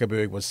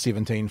Zuckerberg was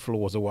 17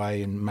 floors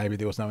away and maybe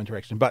there was no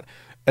interaction. But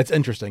it's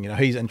interesting,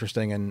 he's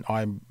interesting, and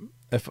I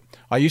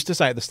used to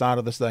say at the start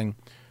of this thing,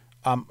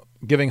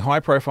 giving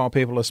high-profile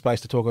people a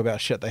space to talk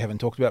about shit they haven't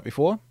talked about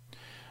before,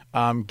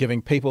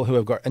 giving people who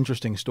have got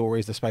interesting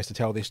stories the space to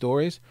tell their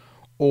stories,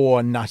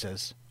 or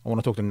nutters. I want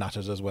to talk to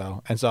nutters as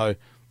well. And so,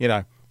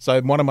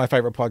 so one of my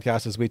favorite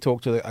podcasts is we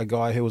talked to a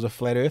guy who was a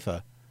flat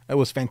earther. It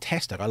was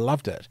fantastic. I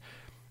loved it.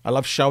 I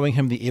love showing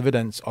him the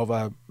evidence of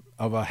a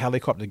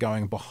helicopter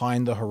going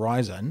behind the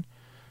horizon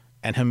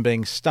and him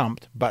being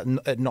stumped, but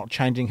it not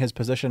changing his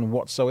position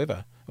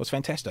whatsoever. It was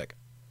fantastic.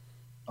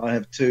 I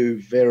have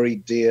two very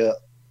dear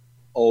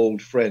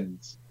old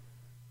friends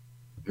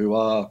who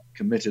are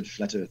committed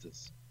flat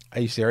earthers. Are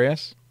you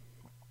serious?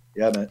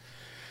 Yeah, mate.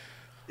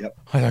 Yep.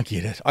 I don't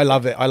get it. I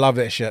love it. I love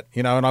that shit,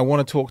 and I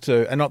want to talk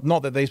to, and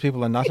not that these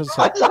people are nutters.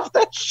 I love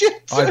that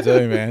shit too. I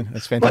do, man.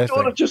 It's fantastic. My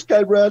daughter just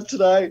came round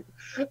today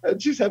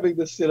and she's having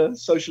this,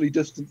 socially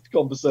distanced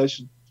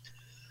conversation.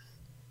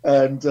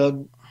 And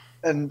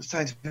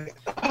saying to me,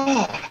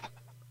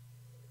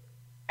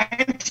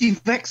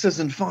 anti-vaxxers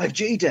and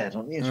 5G, Dad,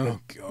 on the internet.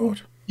 Oh,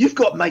 God. You've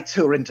got mates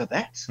who are into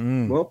that.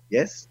 Well,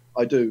 yes,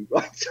 I do.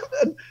 Right.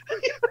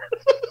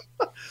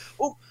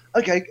 Well,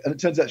 okay. And it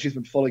turns out she's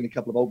been following a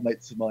couple of old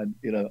mates of mine,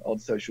 on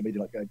social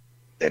media, like going,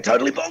 they're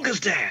totally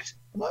bonkers, Dad.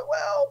 I'm like,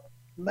 well,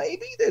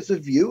 maybe there's a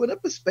view and a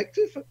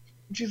perspective. And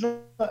she's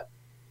like,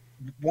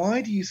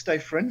 why do you stay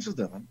friends with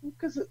them?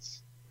 Because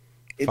it's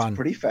fun.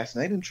 Pretty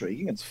fascinating,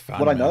 intriguing. And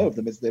what I know of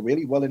them is they're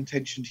really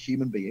well-intentioned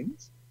human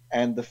beings.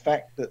 And the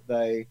fact that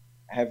they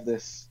have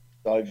this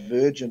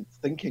divergent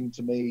thinking,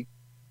 to me,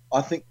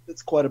 I think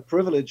it's quite a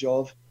privilege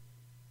of,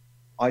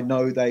 I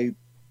know they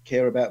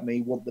care about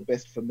me, want the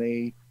best for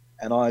me,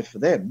 and I for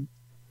them,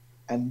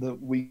 and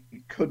that we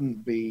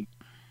couldn't be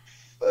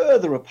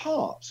further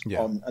apart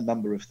on a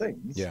number of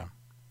things. Yeah.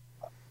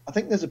 I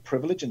think there's a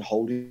privilege in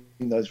holding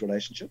those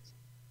relationships.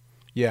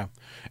 Yeah.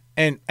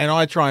 And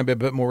I try and be a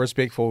bit more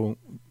respectful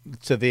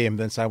to them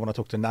than, say, when I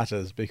talk to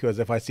nutters, because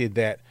if I said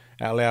that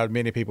out loud,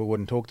 many people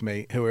wouldn't talk to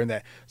me who are in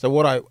that. So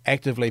what I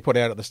actively put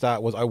out at the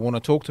start was I want to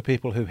talk to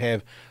people who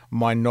have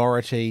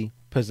minority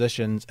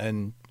positions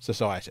in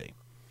society.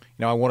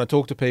 I want to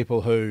talk to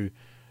people who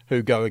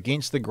go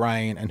against the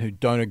grain and who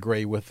don't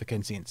agree with the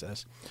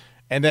consensus.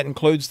 And that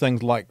includes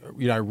things like,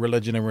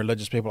 religion and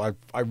religious people.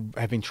 I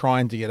have been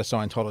trying to get a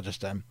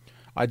Scientologist in.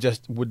 I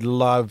just would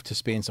love to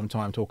spend some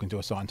time talking to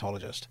a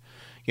Scientologist.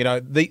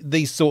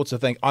 These sorts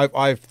of things.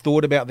 I've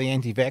thought about the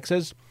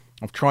anti-vaxxers.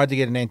 I've tried to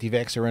get an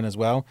anti-vaxxer in as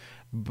well.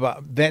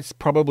 But that's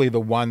probably the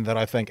one that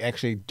I think,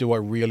 actually, do I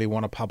really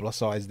want to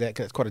publicise that?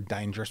 'Cause it's quite a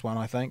dangerous one,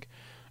 I think.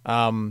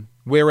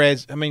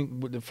 Whereas,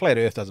 the flat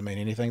earth doesn't mean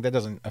anything. That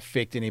doesn't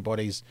affect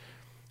anybody's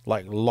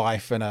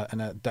life in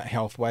a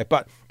health way.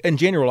 But in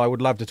general, I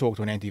would love to talk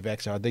to an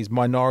anti-vaxxer. These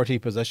minority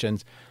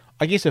positions,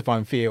 I guess if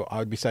I'm fair, I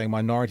would be saying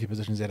minority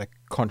positions that are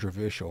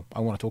controversial. I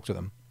want to talk to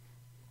them.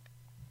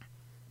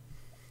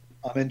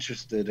 I'm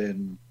interested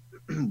in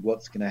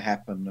what's going to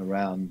happen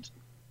around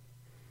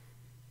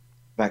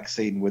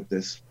vaccine with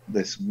this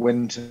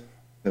winter,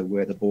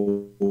 where the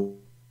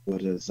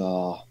borders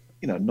are,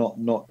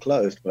 not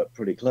closed, but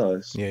pretty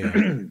close. Yeah.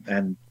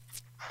 and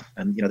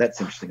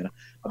that's interesting. And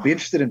I'd be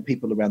interested in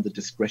people around the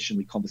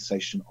discretionary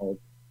conversation of,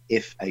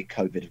 if a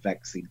COVID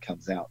vaccine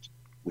comes out,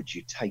 would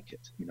you take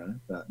it?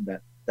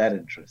 That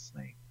interests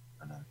me.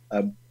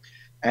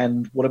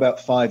 And what about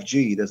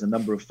 5G? There's a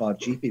number of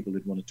 5G people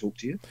who'd want to talk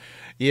to you.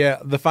 Yeah,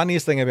 the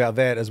funniest thing about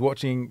that is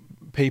watching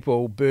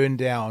people burn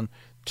down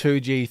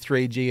 2G,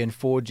 3G, and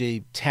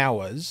 4G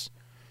towers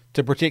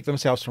to protect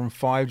themselves from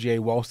 5G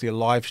whilst they're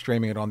live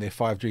streaming it on their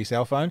 5G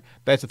cell phone.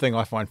 That's the thing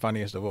I find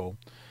funniest of all.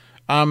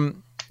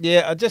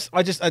 Yeah,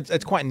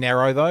 it's quite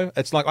narrow though.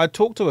 It's like, I'd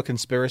talk to a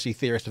conspiracy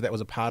theorist if that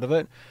was a part of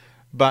it,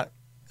 but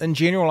in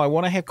general, I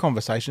want to have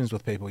conversations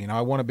with people.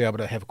 I want to be able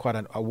to have quite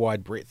a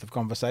wide breadth of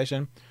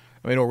conversation.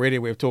 Already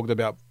we've talked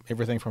about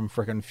everything from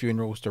freaking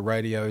funerals to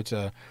radio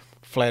to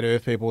flat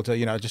earth people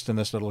to, just in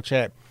this little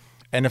chat.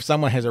 And if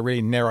someone has a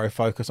really narrow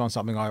focus on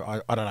something,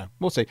 I don't know.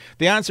 We'll see.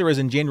 The answer is,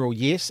 in general,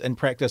 yes. In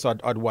practice,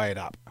 I'd weigh it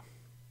up.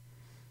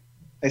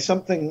 Hey,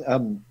 something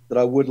that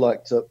I would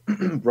like to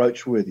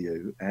broach with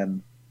you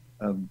and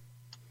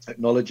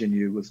acknowledge in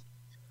you was,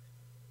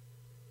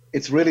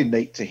 it's really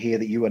neat to hear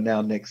that you are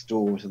now next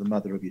door to the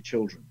mother of your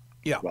children.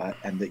 Yeah. Right.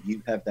 And that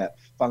you have that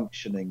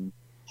functioning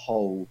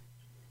whole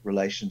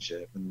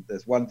relationship. And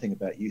there's one thing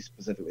about you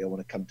specifically I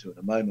want to come to in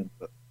a moment,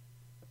 but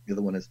the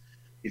other one is,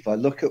 if I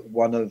look at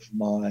one of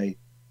my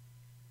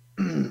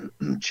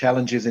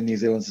challenges in New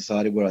Zealand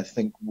society where I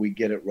think we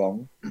get it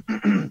wrong,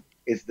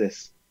 is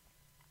this: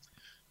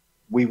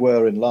 we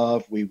were in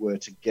love, we were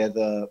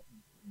together,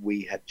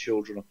 we had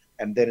children,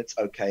 and then it's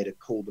okay to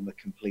call them a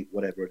complete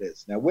whatever it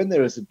is. Now, when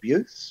there is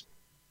abuse,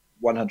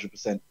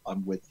 100%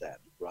 I'm with that,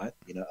 right?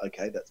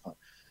 Okay, that's fine.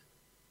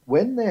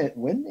 When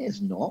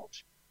there's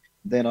not,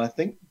 then I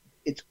think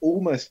it's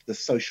almost the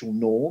social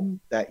norm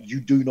that you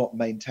do not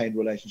maintain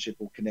relationship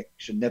or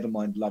connection, never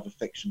mind love,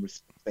 affection,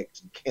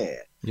 respect, and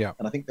care. Yeah.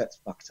 And I think that's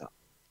fucked up,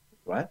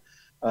 right?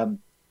 And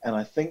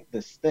I think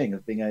this thing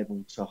of being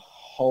able to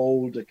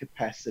hold a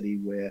capacity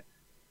where,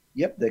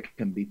 yep, there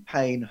can be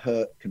pain,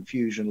 hurt,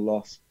 confusion,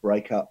 loss,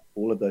 breakup,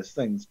 all of those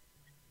things.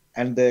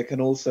 And there can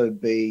also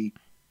be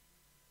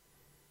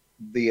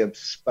the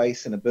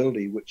space and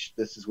ability, which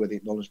this is where the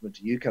acknowledgement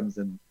to you comes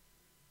in.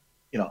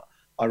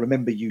 I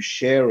remember you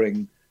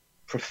sharing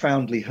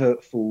profoundly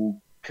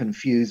hurtful,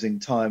 confusing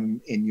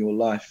time in your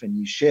life, and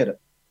you shared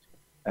it.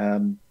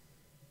 And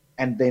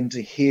then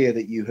to hear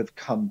that you have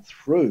come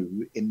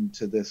through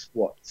into this,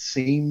 what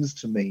seems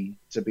to me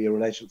to be a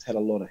relationship that's had a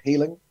lot of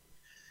healing,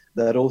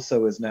 that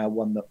also is now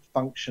one that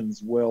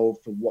functions well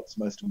for what's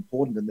most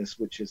important in this,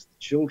 which is the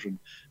children,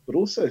 but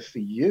also for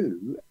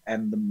you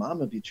and the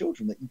mum of your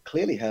children, that you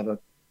clearly have a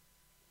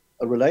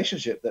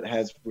relationship that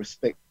has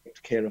respect,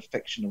 care,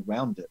 affection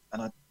around it.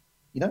 And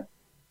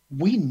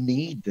we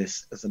need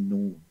this as a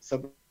norm.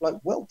 So, like,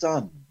 well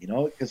done,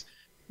 because,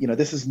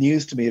 this is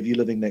news to me of you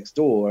living next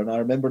door. And I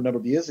remember a number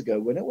of years ago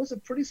when it was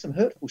some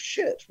hurtful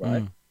shit,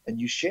 right? And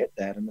you shared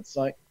that. And it's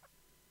like,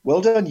 well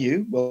done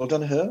you, well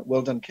done her,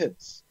 well done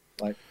kids.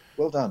 Like,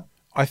 well done.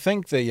 I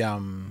think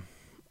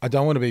I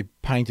don't want to be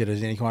painted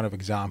as any kind of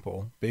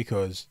example,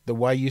 because the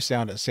way you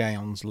sound, it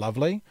sounds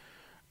lovely.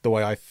 The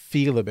way I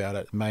feel about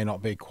it may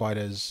not be quite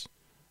as,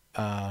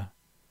 I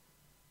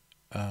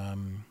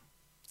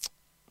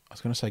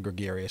was going to say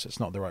gregarious.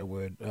 It's not the right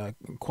word.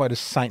 Quite as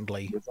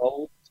saintly.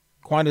 Resolved.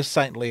 Quite as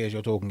saintly as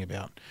you're talking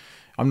about.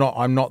 I'm not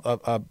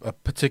a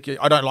particular.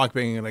 I don't like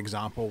being an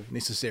example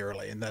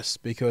necessarily in this,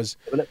 because.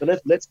 But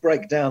let's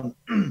break down.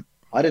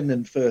 I didn't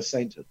infer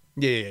sainthood.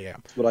 Yeah.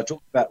 What I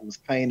talked about was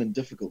pain and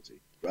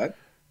difficulty, right?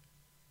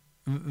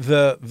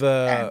 And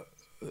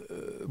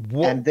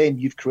then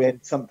you've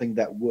created something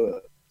that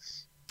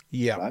works.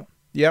 Yeah. Right?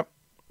 Yep.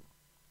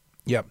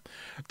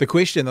 The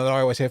question that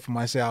I always have for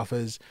myself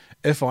is,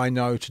 if I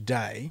know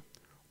today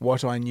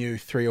what I knew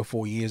 3 or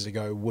 4 years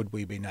ago, would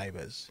we be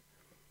neighbours?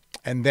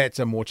 And that's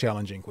a more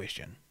challenging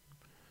question.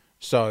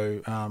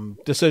 So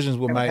decisions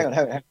were made.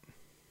 Hang on.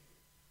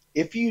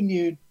 If you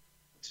knew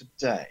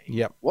today,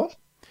 yep. What?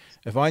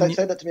 If I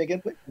say that to me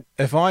again, please.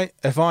 If I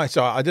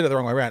sorry, I did it the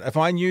wrong way around. If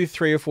I knew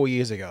 3 or 4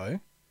 years ago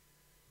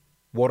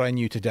what I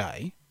knew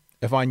today,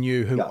 if I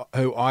knew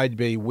who I'd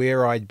be,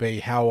 where I'd be,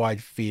 how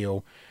I'd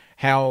feel,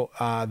 how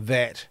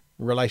that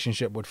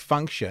relationship would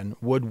function,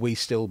 would we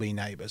still be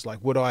neighbours? Like,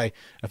 would I,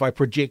 if I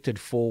projected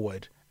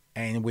forward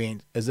and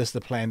went, is this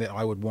the plan that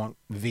I would want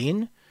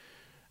then?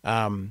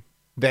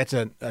 That's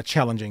a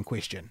challenging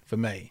question for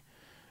me,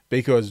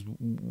 because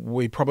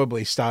we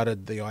probably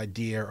started the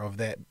idea of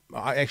that.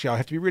 I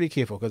have to be really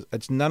careful, because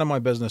it's none of my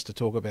business to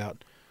talk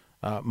about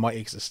my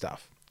ex's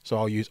stuff. So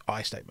I'll use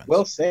I statements.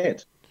 Well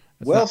said.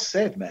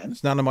 Said, man.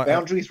 It's none of my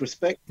boundaries,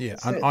 respect. Yeah,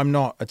 I'm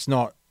not. It's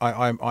not.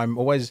 I'm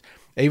always,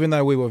 even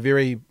though we were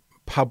very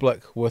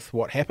public with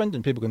what happened,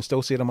 and people can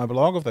still see it on my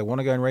blog if they want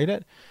to go and read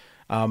it.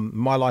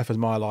 My life is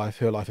my life.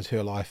 Her life is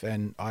her life,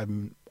 and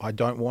I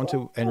don't want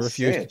to and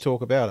refuse to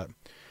talk about it.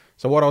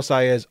 So what I'll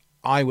say is,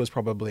 I was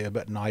probably a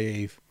bit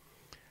naive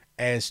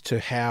as to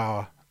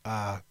how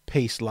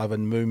peace, love,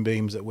 and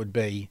moonbeams it would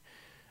be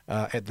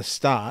at the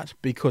start,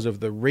 because of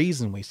the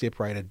reason we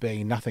separated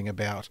being nothing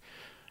about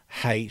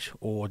hate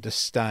or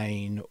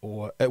disdain,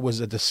 or it was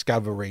a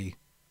discovery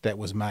that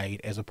was made,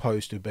 as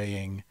opposed to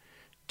being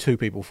two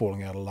people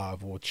falling out of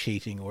love or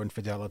cheating or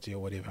infidelity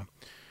or whatever.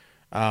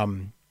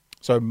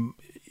 So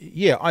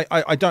yeah,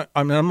 I don't.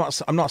 I mean,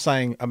 I'm not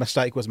saying a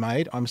mistake was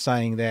made. I'm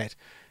saying that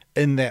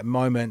in that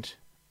moment,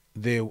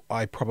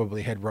 I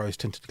probably had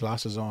rose-tinted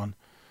glasses on,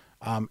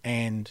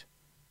 and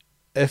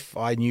if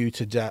I knew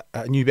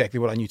back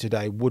then what I knew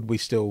today, would we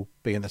still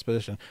be in this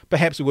position?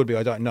 Perhaps we would be.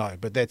 I don't know,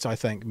 but that's, I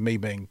think, me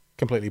being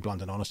completely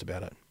blunt and honest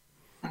about it.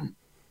 And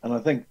I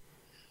think,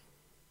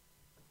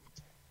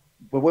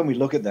 but when we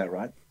look at that,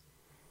 right?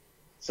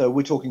 So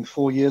we're talking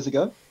 4 years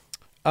ago.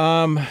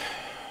 Probably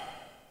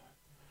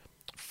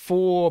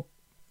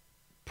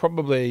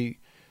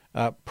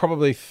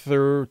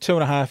through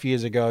 2.5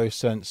 years ago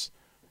since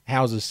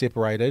houses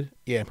separated.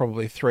 Yeah,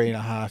 probably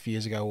 3.5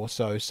 years ago or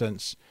so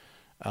since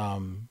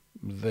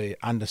the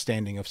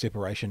understanding of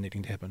separation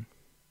needing to happen.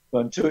 So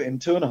in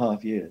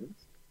 2.5 years,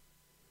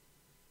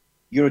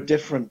 you're a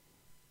different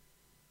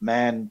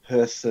man,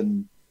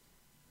 person,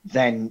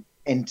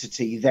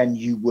 entity than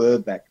you were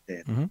back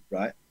then,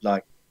 right?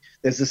 Like,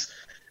 there's this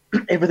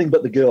Everything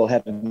But the Girl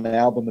had an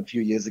album a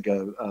few years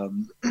ago,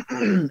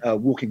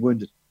 Walking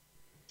Wounded,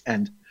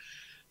 And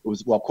it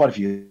was, well, quite a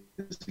few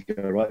years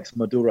ago, right? Because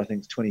my daughter, I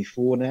think, is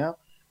 24 now.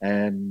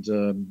 And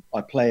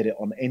I played it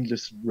on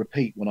endless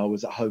repeat when I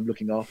was at home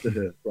looking after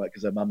her, right?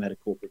 Because her mum had a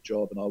corporate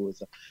job and I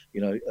was,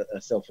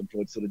 a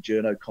self-employed sort of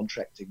journo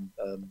contracting,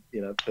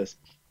 person.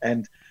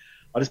 And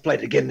I just played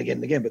it again and again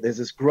and again. But there's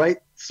this great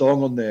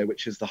song on there,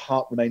 which is "The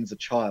Heart Remains a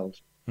Child,"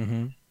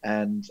 Mm-hmm.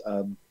 and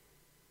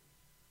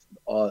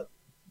uh,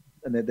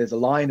 there's a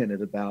line in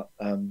it about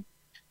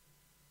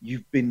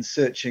you've been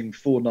searching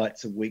 4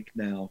 nights a week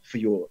now for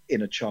your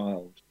inner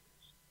child.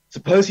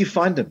 Suppose you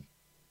find him.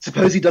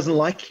 Suppose he doesn't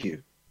like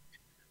you.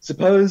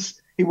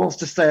 Suppose he wants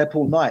to stay up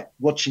all night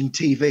watching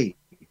TV.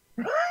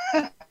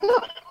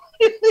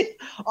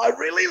 I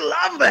really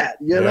love that,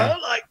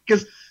 like,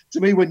 because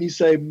to me, when you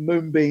say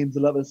moonbeams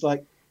and love, it's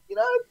like,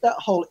 that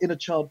whole inner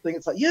child thing.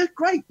 It's like, yeah,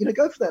 great,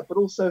 go for that. But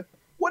also,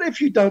 what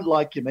if you don't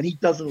like him and he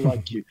doesn't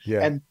like you?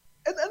 Yeah. And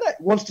that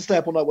wants to stay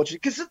up all night watching,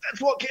 because that's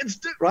what kids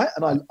do, right?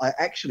 And I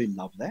actually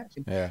love that.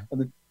 Yeah.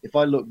 And then if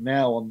I look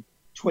now on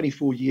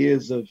 24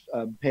 years of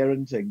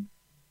parenting,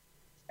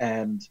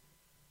 and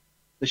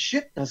the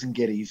shit doesn't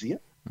get easier.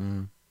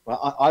 Mm.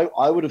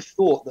 I would have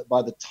thought that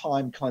by the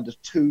time kind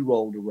of 2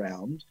 rolled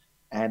around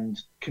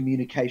and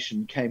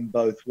communication came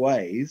both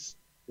ways,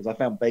 because I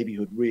found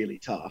babyhood really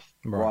tough.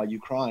 Right. Why are you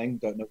crying?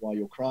 Don't know why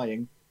you're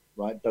crying,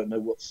 right? Don't know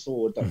what's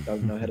sore,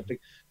 don't know how to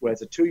fix.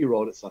 Whereas a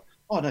 2-year-old, it's like,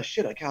 oh no,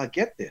 shit, okay, I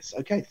get this.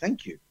 Okay,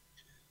 thank you.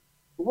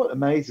 But what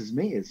amazes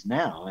me is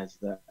now, as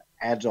the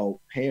adult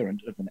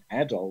parent of an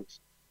adult,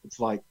 it's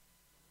like,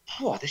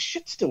 oh, this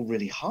shit's still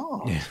really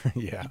hard.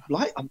 Yeah.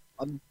 Like,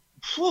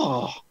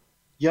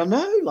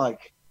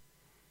 like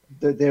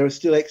there are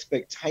still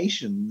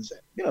expectations,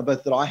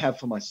 both that I have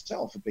for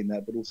myself have been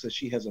there, but also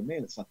she has on me.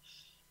 And it's like,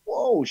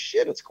 whoa,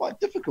 shit, it's quite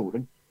difficult.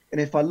 And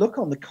if I look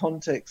on the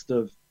context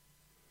of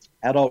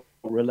adult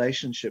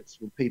relationships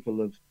with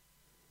people of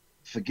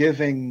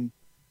forgiving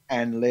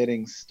and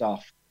letting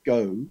stuff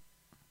go,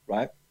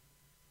 right?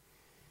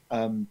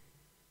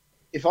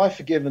 If I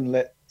forgive and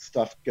let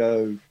stuff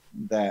go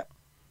that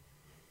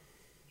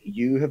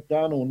you have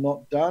done or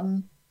not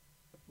done,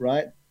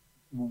 right,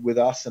 with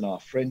us and our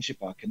friendship,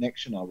 our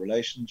connection, our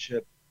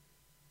relationship,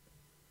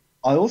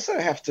 I also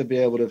have to be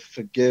able to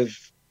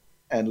forgive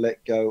and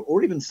let go,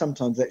 or even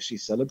sometimes actually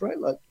celebrate.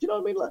 Like, you know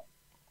what I mean? Like,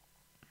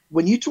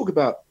 when you talk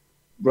about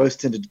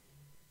rose-tinted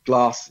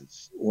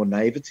glasses or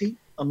naivety,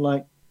 I'm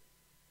like,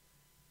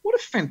 what a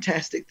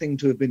fantastic thing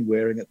to have been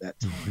wearing at that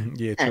time.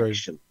 Yeah, true.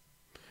 Actually,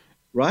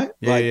 right?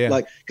 Yeah,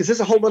 Like, because there's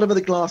a whole lot of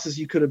other glasses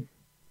you could have,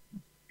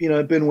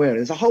 been wearing.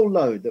 There's a whole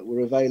load that were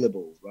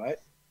available, right?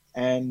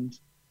 And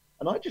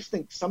I just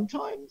think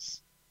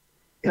sometimes,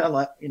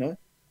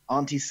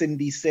 Auntie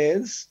Cindy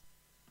says,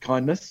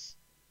 kindness,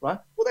 right?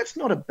 Well, that's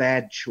not a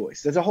bad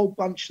choice. There's a whole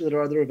bunch that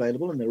are other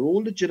available, and they're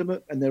all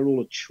legitimate, and they're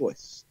all a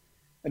choice.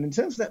 And in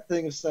terms of that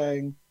thing of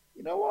saying,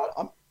 you know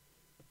what,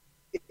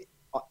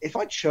 if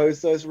I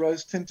chose those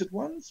rose-tinted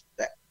ones,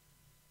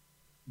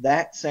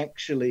 that's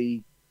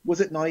actually, was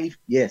it naive?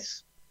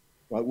 Yes.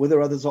 Right? Were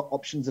there other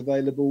options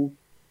available?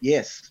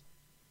 Yes.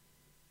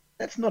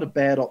 That's not a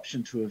bad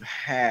option to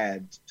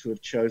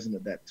have chosen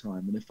at that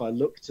time. And if I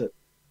looked at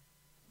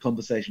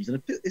conversations,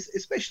 and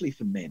especially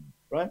for men,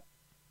 right?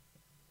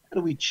 How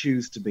do we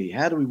choose to be?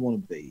 How do we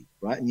want to be,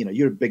 right? And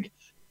you're a big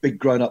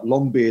grown-up,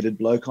 long-bearded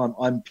bloke.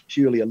 I'm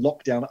purely a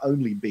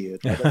lockdown-only beard.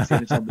 Right? That's the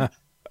only time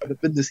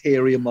I've been this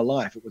hairy in my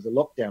life. It was a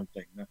lockdown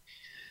thing.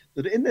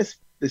 But in this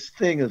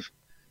thing of,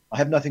 I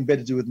have nothing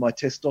better to do with my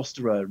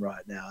testosterone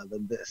right now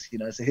than this,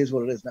 So here's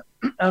what it is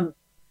now.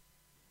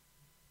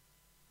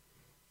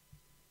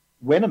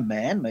 When a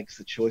man makes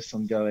the choice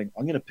on going,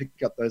 I'm going to pick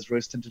up those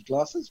rose-tinted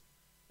glasses,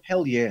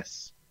 hell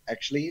yes.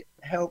 Actually,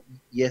 hell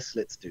yes,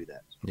 let's do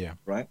that. Yeah.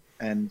 Right?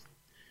 And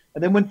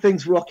then when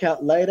things rock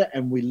out later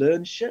and we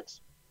learn shit,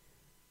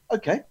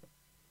 okay.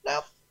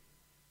 Now,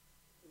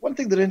 one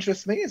thing that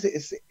interests me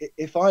is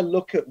if I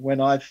look at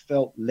when I've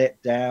felt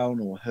let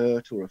down or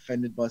hurt or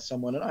offended by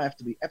someone, and I have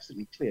to be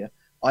absolutely clear,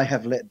 I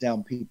have let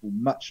down people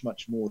much,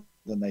 much more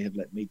than they have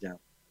let me down.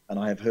 And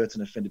I have hurt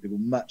and offended people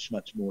much,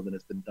 much more than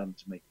has been done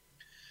to me.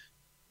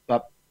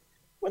 But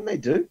when they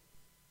do,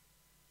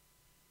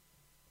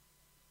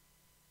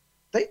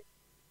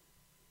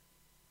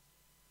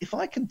 if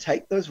I can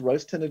take those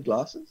rose-tinted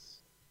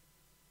glasses,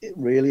 it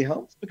really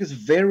helps, because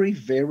very,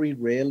 very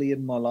rarely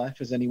in my life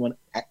has anyone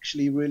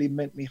actually really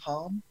meant me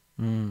harm.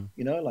 Mm.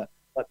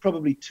 Like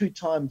probably 2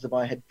 times have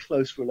I had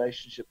close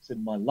relationships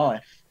in my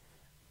life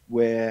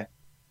where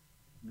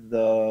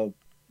I've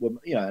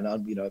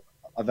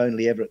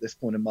only ever at this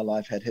point in my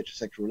life had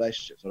heterosexual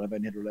relationships, or I've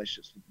only had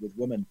relationships with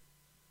women.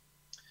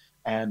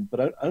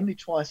 But only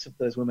twice have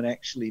those women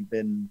actually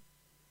been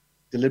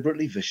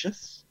deliberately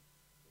vicious,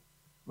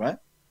 right?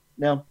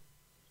 Now,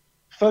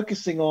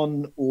 focusing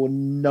on or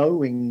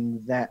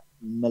knowing that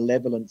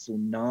malevolence or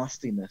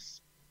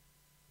nastiness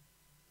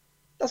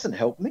doesn't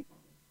help me,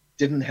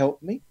 didn't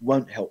help me,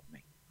 won't help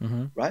me,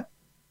 right?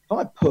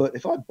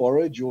 If I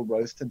borrowed your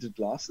rose-tinted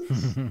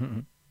glasses,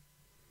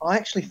 I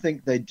actually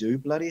think they do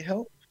bloody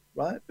help,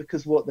 right?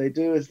 Because what they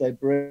do is they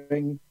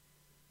bring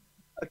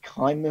a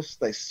kindness.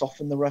 They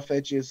soften the rough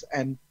edges.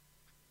 And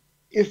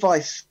if I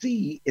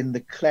see in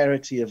the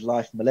clarity of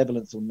life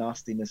malevolence or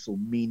nastiness or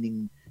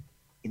meaning,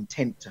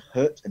 intent to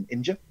hurt and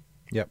injure,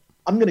 Yep.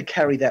 I'm going to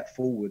carry that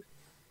forward.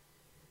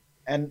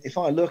 And if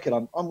I look at,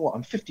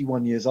 I'm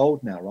 51 years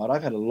old now, right?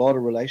 I've had a lot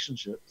of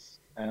relationships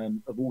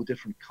of all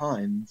different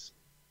kinds.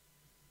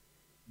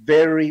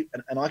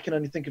 And I can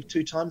only think of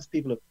 2 times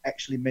people have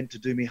actually meant to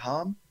do me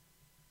harm.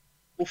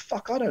 Well,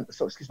 fuck,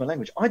 excuse my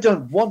language. I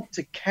don't want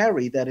to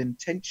carry that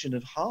intention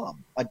of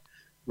harm,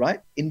 right?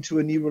 Into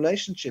a new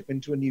relationship,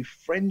 into a new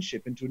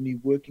friendship, into a new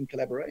working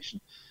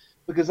collaboration.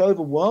 Because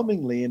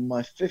overwhelmingly in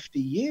my 50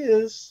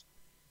 years,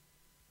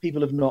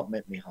 people have not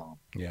meant me harm.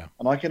 Yeah.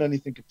 And I can only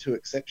think of 2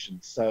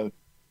 exceptions. So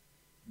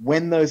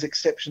when those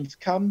exceptions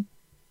come,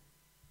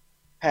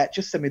 Pat,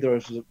 just send me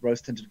the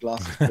rose-tinted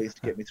glasses, please,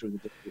 to get me through the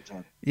difficult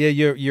time. Yeah,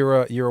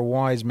 you're a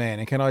wise man.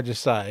 And can I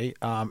just say,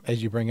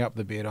 as you bring up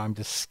the beard, I'm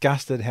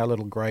disgusted how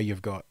little grey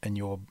you've got in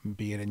your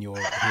beard and your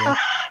hair.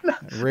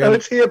 Really, no,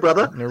 it's here,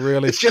 brother.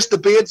 Really, it's just the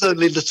beard's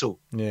only little.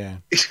 Yeah.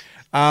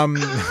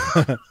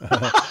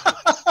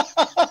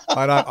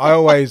 I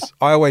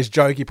always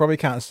joke. You probably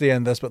can't see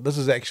in this, but this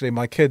is actually,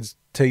 my kids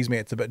tease me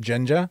it's a bit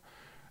ginger,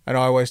 and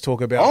I always talk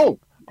about. Oh,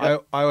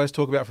 yep. I always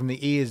talk about from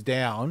the ears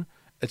down.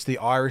 It's the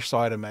Irish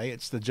side of me.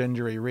 It's the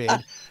gingery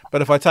red.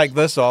 But if I take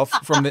this off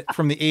from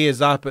the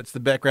ears up, it's the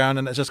background,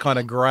 and it's just kind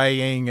of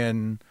graying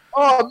and.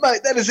 Oh,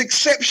 mate, that is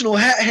exceptional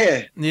hat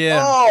hair.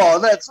 Yeah. Oh,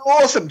 that's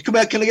awesome. Come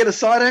out. Can I get a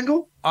side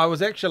angle? I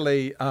was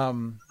actually.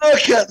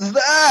 Look at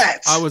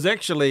that. I was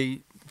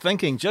actually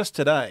thinking just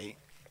today.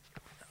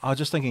 I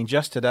go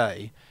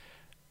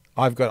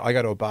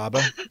to a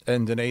barber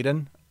in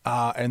Dunedin,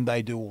 and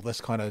they do all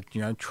this kind of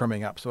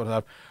trimming up sort of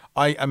stuff.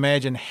 I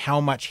imagine how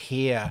much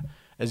hair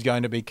is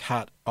going to be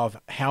cut of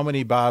how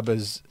many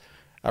barbers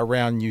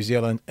around New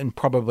Zealand in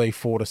probably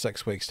 4 to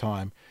 6 weeks'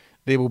 time.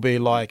 There will be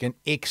like an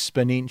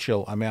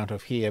exponential amount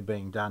of hair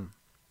being done.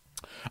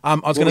 I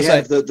was going to say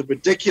the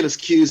ridiculous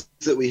queues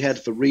that we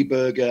had for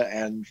Reburger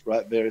and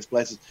various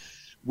places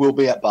will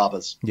be at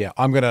barbers. Yeah,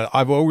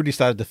 I've already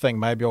started to think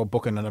maybe I'll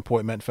book in an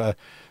appointment for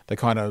the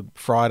kind of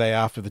Friday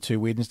after the 2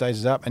 Wednesdays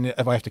is up, and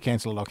if I have to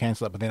cancel it, I'll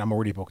cancel it. But then I'm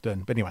already booked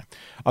in. But anyway,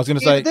 I was going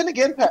to say. Then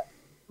again, Pat.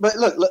 But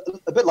look,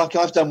 a bit like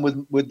I've done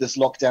with this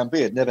lockdown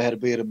beard. Never had a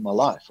beard in my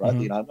life, right?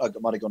 Mm-hmm. I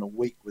might have gone a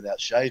week without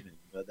shaving,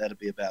 but that'd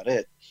be about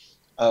it.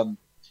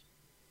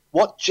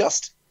 What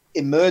just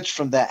emerged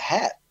from that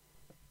hat?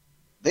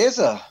 There's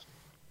a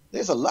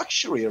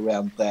luxury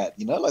around that,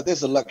 like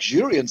there's a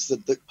luxuriance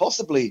that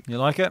possibly. You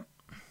like it?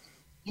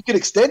 You could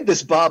extend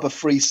this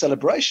barber-free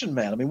celebration,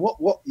 man. I mean,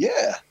 what?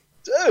 Yeah,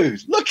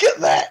 dude, look at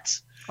that.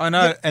 I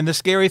know, and the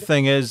scary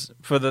thing is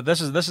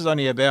this is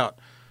only about.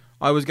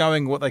 I was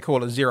going what they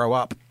call a 0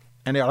 up,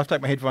 and now I'll have to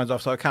take my headphones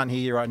off so I can't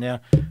hear you right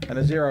now. And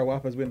a 0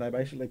 up is when they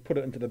basically put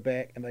it into the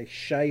back and they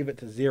shave it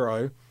to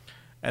 0,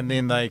 and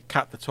then they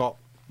cut the top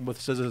with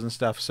scissors and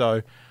stuff.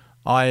 So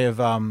I have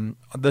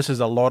this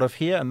is a lot of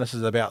hair, and this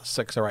is about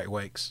 6 or 8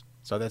 weeks.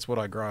 So that's what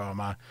I grow. I'm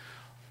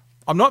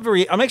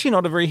actually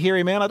not a very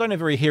hairy man. I don't have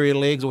very hairy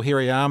legs or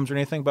hairy arms or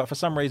anything, but for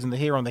some reason the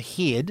hair on the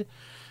head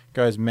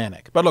goes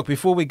manic. But look,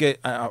 before we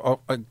get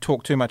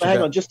talk too much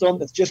hang on, just on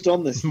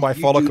this, my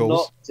follicles. Do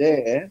not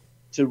dare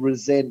to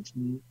resent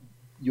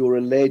your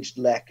alleged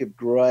lack of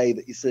grey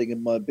that you're seeing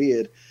in my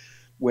beard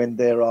when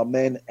there are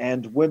men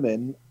and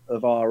women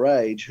of our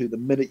age who, the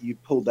minute you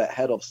pulled that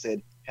hat off,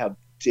 said, "How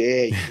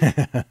dare you?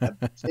 How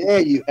dare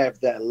you have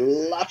that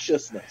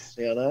lusciousness?"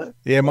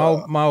 Yeah,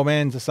 my old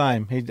man's the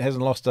same. He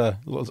hasn't lost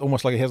it's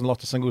almost like he hasn't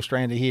lost a single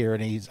strand of hair,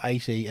 and he's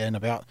 80 in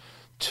about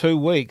 2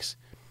 weeks.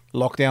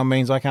 Lockdown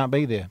means I can't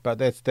be there, but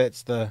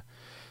that's the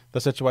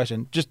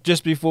situation.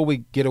 Just before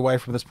we get away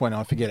from this point,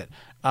 I forget it.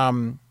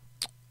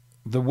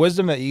 The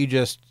wisdom that you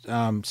just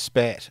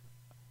spat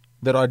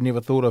that I'd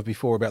never thought of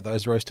before about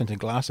those rose-tinted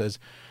glasses,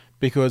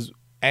 because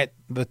at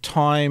the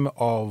time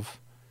of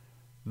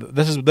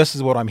this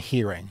is what I'm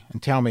hearing,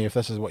 and tell me if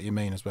this is what you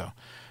mean as well.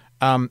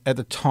 At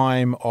the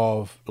time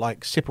of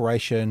like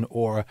separation,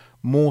 or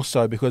more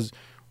so, because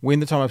when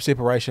the time of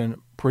separation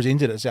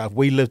presented itself,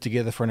 we lived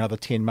together for another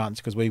 10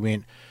 months because we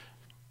went,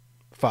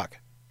 fuck,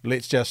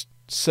 let's just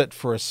sit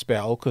for a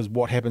spell because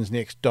what happens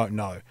next, don't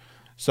know.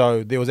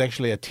 So there was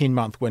actually a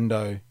 10-month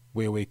window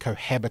where we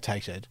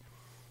cohabitated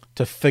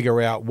to figure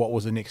out what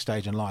was the next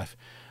stage in life.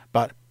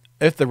 But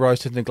if the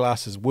rose-tinted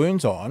glasses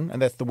weren't on,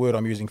 and that's the word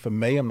I'm using for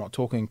me, I'm not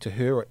talking to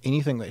her or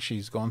anything that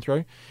she's gone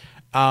through,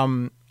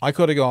 I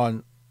could have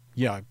gone,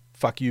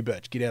 fuck you,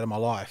 bitch, get out of my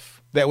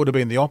life. That would have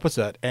been the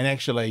opposite, and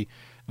actually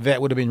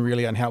that would have been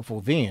really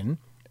unhelpful then,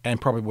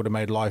 and probably would have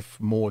made life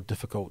more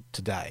difficult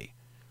today.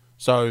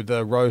 So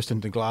the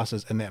rose-tinted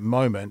glasses in that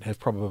moment have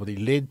probably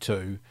led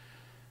to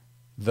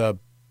the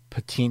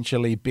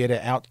potentially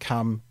better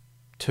outcome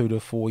 2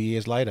 to 4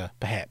 years later,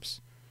 perhaps.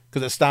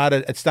 Because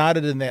it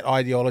started in that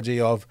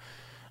ideology of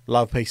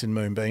love, peace, and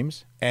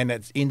moonbeams, and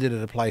it's ended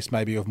at a place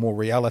maybe of more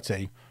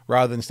reality,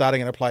 rather than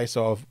starting in a place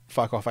of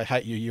fuck off, I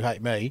hate you, you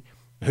hate me.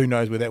 Who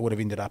knows where that would have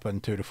ended up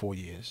in 2 to 4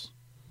 years.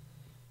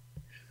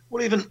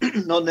 Well, even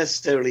not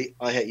necessarily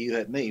I hate you,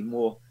 hate me,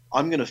 more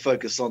I'm going to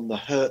focus on the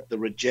hurt, the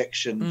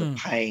rejection, the Mm.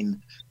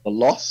 pain, the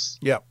loss,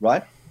 Yep.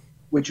 right?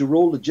 Which are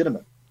all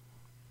legitimate,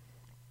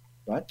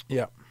 right?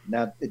 Yep.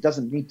 Now, it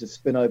doesn't need to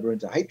spin over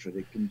into hatred.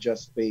 It can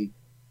just be,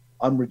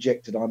 I'm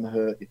rejected, I'm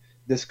hurt.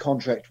 This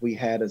contract we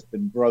had has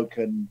been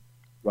broken,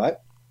 right?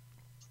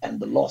 And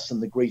the loss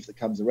and the grief that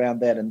comes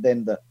around that. And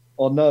then the,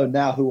 oh no,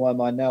 now who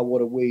am I? Now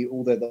what are we?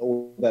 All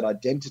that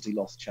identity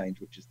loss change,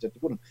 which is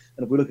difficult. And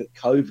if we look at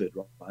COVID,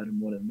 right, and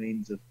what it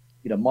means of,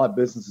 my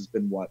business has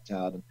been wiped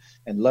out,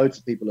 and loads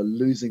of people are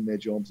losing their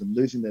jobs and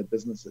losing their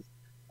businesses.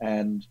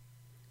 And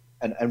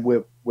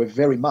we're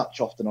very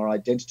much often our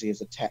identity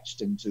is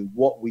attached into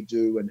what we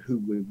do and who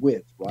we're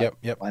with, right? Yep.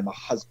 Yep. I'm a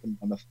husband,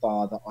 I'm a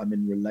father, I'm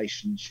in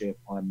relationship,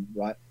 I'm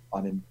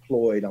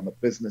employed, I'm a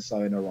business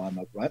owner,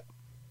 right?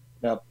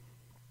 Now,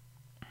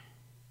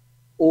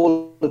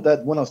 all of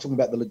that, when I was talking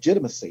about the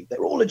legitimacy,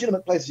 they're all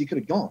legitimate places you could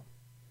have gone,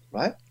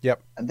 right?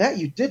 Yep. And that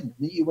you didn't.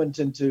 You went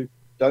into,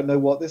 don't know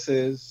what this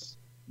is,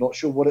 not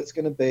sure what it's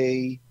going to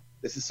be.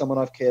 This is someone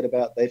I've cared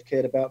about. They've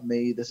cared about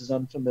me. This is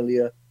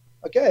unfamiliar.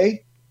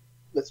 Okay,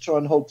 let's try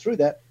and hold through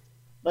that.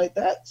 Mate,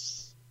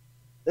 that's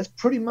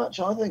pretty much,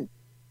 I think,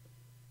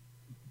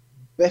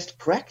 best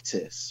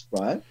practice,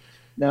 right?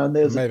 Now, and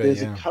there's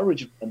a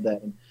courage in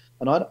that.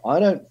 And I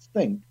don't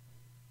think,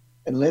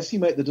 unless you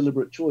make the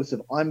deliberate choice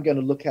of, I'm going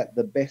to look at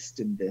the best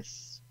in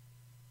this,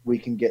 we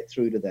can get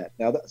through to that.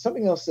 Now,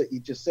 something else that you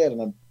just said,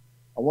 and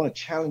I want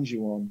to challenge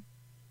you on,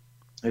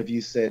 have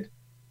you said,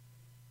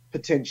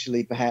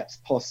 potentially, perhaps,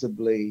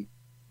 possibly,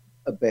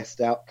 a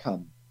best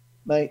outcome.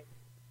 Mate,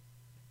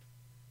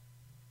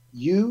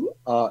 you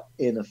are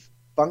in a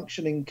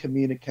functioning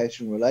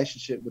communication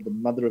relationship with the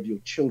mother of your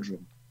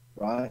children,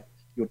 right?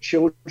 Your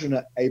children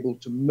are able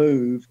to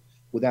move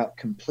without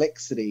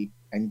complexity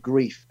and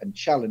grief and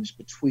challenge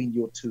between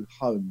your two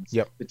homes,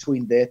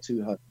 between their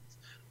two homes.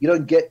 You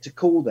don't get to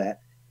call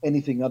that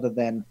anything other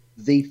than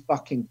the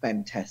fucking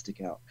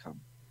fantastic outcome,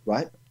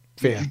 right?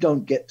 Fair. You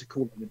don't get to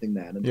call anything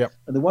that. And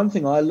the one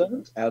thing I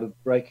learned out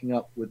of breaking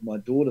up with my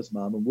daughter's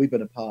mum, and we've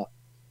been apart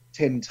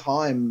 10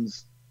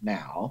 times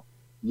now,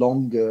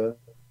 longer.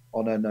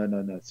 Oh,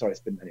 no. Sorry,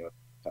 it's been, anyway,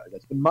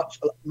 it's been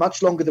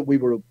much longer that we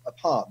were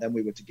apart than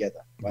we were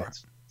together, right?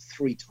 It's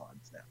 3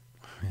 times now.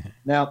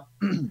 Now,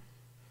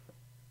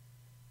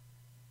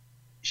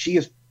 she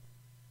is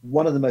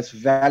one of the most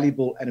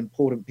valuable and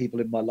important people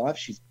in my life.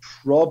 She's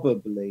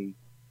probably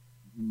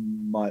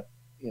my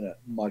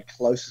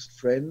closest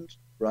friend,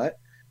 right?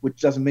 Which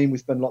doesn't mean we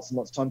spend lots and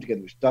lots of time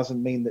together, which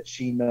doesn't mean that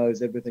she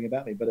knows everything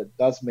about me, but it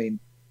does mean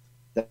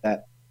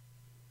that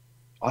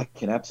I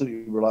can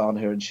absolutely rely on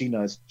her, and she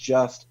knows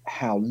just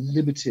how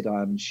limited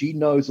I am. She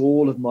knows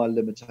all of my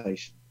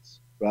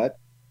limitations, right?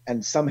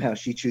 And somehow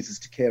she chooses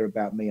to care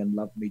about me and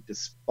love me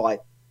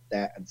despite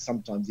that, and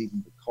sometimes even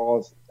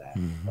because of that.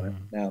 Right?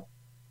 Now,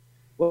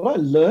 what I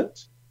learned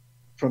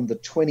from the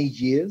 20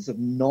 years of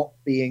not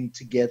being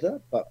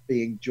together, but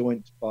being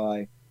joined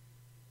by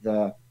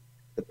the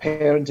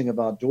parenting of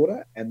our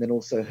daughter, and then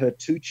also her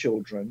 2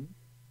 children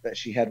that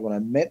she had when I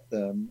met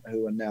them,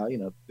 who are now,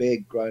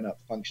 big, grown-up,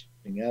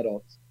 functioning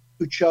adults,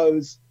 who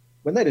chose,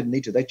 when they didn't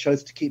need to, they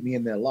chose to keep me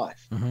in their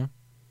life.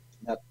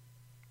 Now,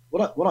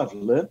 what I've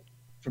learned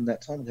from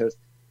that time with her is,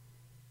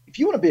 if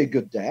you want to be a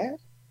good dad,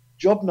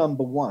 job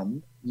number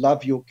 1,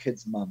 love your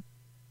kid's mum.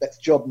 That's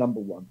job number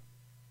 1,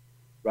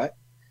 right?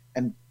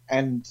 And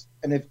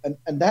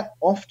that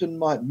often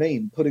might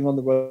mean putting on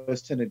the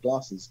rose-tinted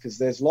glasses, because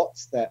there's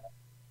lots that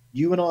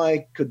you and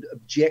I could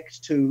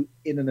object to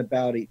in and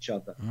about each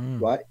other,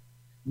 right?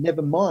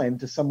 Never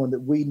mind to someone that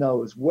we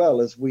know as well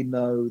as we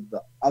know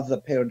the other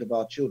parent of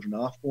our children,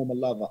 our former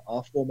lover,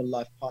 our former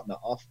life partner,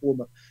 our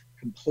former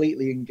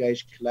completely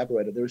engaged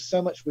collaborator. There is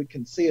so much we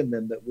can see in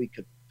them that we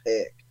could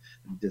pick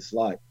and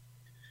dislike.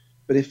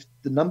 But if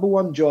the number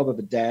 1 job of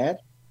a dad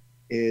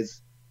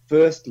is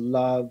first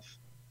love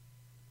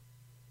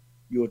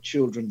your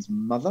children's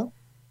mother,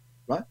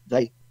 right?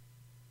 They're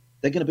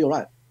going to be all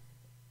right.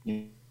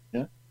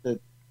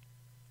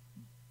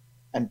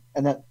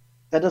 And that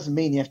doesn't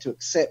mean you have to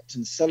accept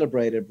and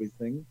celebrate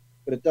everything,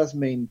 but it does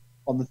mean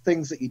on the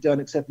things that you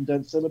don't accept and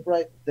don't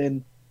celebrate,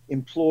 then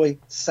employ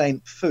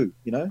Saint Fu,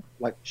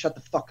 like shut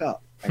the fuck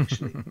up,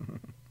 actually.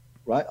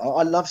 Right?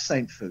 I love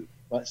Saint Fu,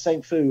 right?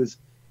 Saint Fu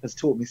has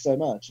taught me so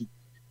much.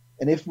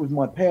 And if with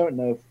my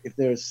parent, if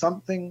there is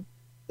something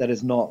that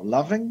is not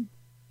loving,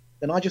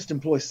 then I just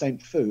employ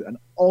Saint Fu. And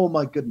oh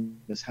my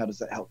goodness, how does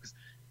that help?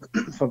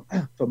 Because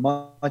for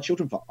my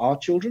children, for our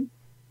children,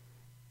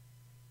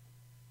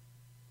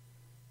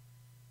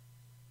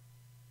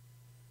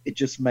 it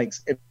just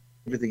makes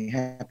everything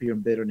happier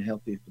and better and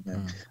healthier for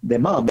them. Their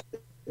mums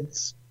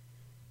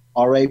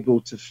are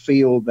able to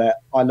feel that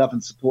I love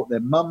and support their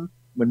mum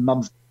when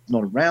mum's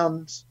not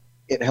around.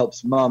 It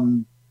helps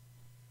mum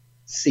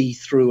see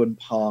through and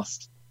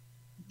past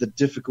the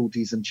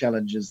difficulties and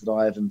challenges that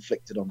I have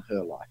inflicted on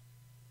her life.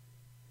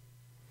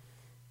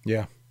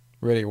 Yeah,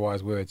 really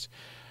wise words.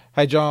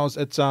 Hey Giles,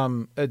 it's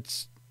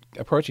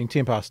approaching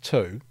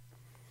 2:10.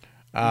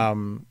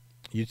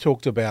 You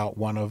talked about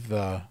one of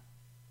the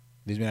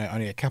there's been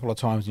only a couple of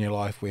times in your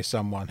life where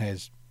someone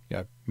has,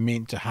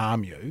 meant to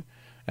harm you,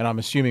 and I'm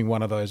assuming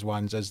one of those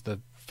ones is the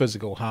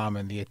physical harm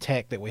and the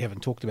attack that we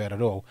haven't talked about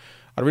at all.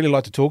 I'd really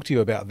like to talk to you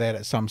about that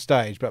at some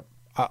stage, but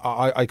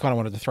I kind of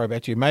wanted to throw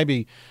back to you.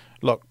 Maybe,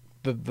 look,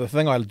 the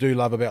thing I do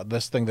love about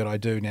this thing that I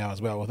do now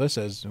as well with this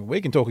is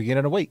we can talk again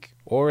in a week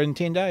or in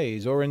 10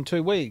 days or in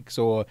 2 weeks,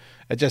 or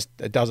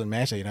it doesn't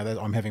matter.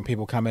 I'm having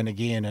people come in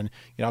again, and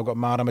I've got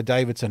Marama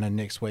Davidson in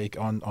next week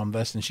on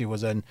this, and she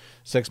was in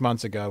 6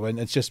 months ago, and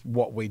it's just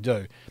what we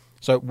do.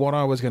 So what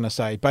I was going to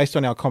say, based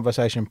on our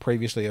conversation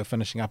previously of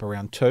finishing up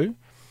around 2,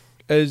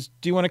 is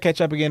do you want to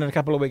catch up again in a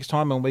couple of weeks'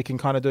 time, and we can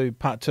kind of do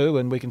part 2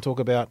 and we can talk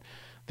about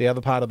the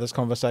other part of this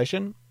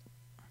conversation?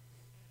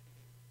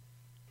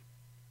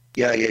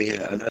 Yeah.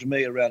 And for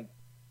me, around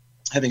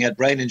having had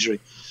brain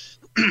injury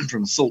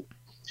from assault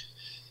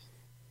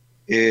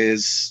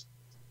is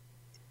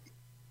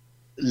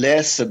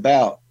less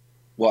about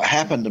what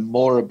happened and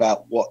more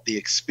about what the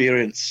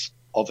experience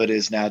of it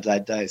is now day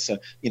to day. So,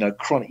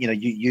 chronic,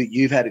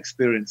 you've had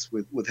experience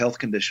with health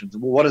conditions.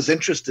 And what has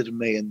interested in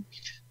me and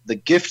the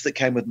gift that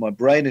came with my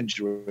brain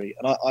injury,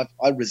 and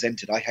I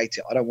resent it. I hate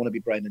it. I don't want to be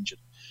brain injured.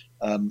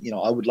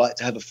 I would like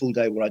to have a full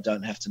day where I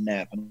don't have to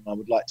nap, and I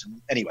would like to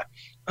anyway.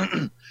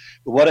 But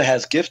what it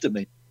has gifted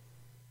me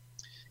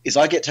is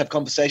I get to have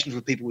conversations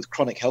with people with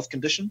chronic health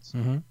conditions,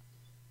 mm-hmm.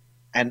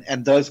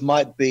 and those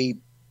might be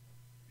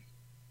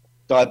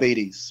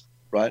diabetes,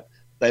 right?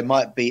 They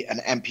might be an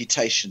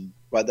amputation,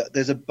 right?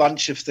 There's a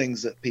bunch of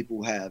things that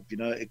people have.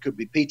 It could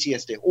be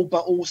PTSD,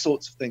 all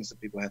sorts of things that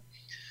people have.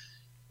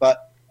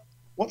 But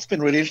what's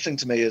been really interesting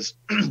to me is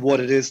what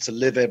it is to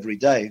live every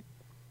day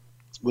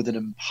with an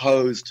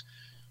imposed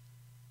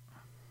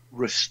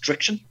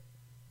restriction,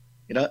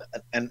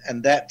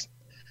 and that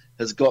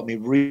has got me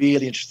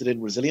really interested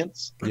in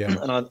resilience. Yeah.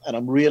 And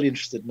I'm really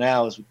interested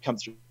now as we come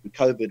through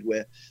COVID,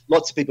 where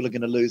lots of people are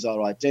going to lose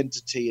our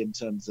identity in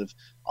terms of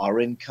our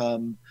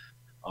income,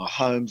 our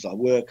homes, our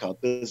work, our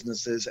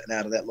businesses, and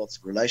out of that, lots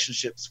of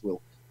relationships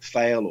will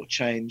fail or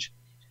change.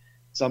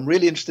 So I'm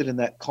really interested in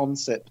that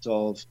concept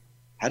of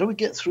how do we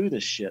get through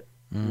this shit,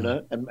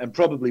 and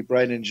probably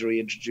brain injury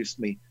introduced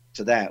me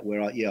to that,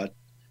 where I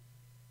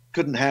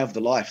couldn't have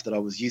the life that I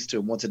was used to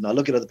and wanted. And I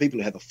look at other people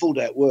who have a full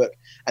day at work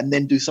and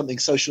then do something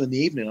social in the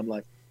evening. I'm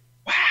like,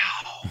 wow,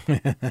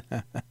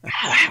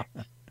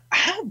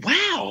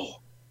 wow,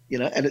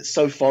 and it's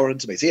so foreign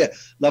to me. So yeah,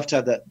 love to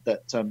have that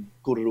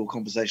called it all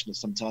conversation at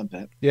some time,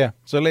 Pat. Yeah.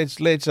 So let's.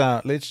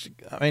 I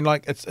mean,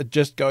 like it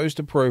just goes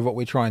to prove what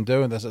we try and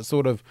do in this. It's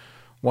sort of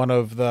one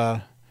of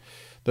the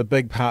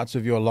big parts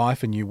of your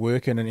life, and you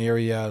work in an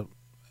area.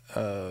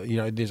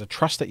 There's a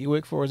trust that you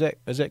work for. Is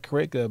that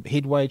correct? The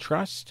Headway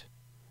Trust.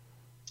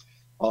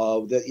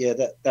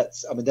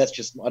 That's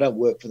just, I don't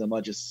work for them.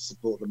 I just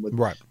support them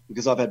right,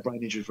 because I've had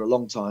brain injury for a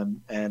long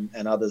time,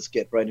 and others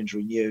get brain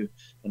injury new,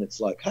 and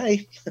it's like,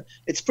 hey,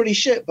 it's pretty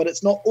shit, but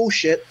it's not all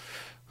shit.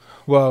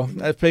 Well,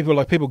 if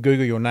people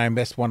Google your name,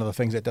 that's one of the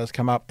things that does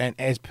come up. And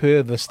as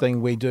per this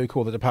thing we do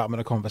call the Department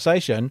of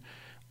Conversation,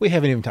 we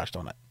haven't even touched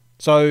on it.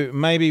 So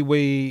maybe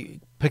we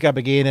pick up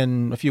again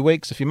in a few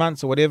weeks, a few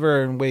months, or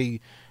whatever, and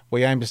we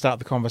aim to start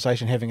the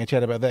conversation, having a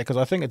chat about that, because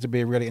I think it'd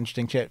be a really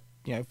interesting chat,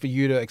 for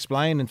you to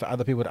explain and for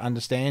other people to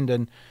understand,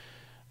 and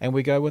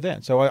we go with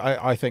that. So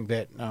I think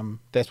that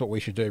that's what we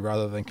should do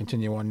rather than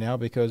continue on now,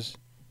 because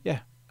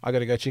I got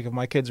to go check if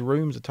my kids'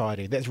 rooms are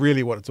tidy. That's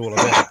really what it's all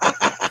about.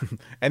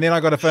 And then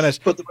I got to finish.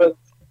 Put the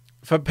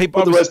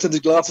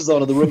rose-tinted glasses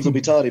on, and the rooms will be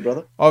tidy,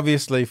 brother.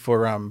 Obviously,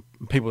 for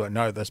people that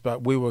know this,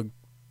 but we were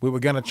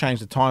going to change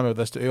the time of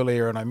this to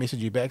earlier, and I messaged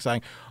you back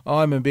saying,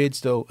 I'm in bed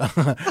still.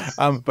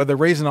 But the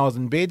reason I was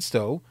in bed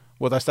still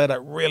was I stayed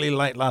up really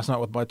late last night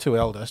with my two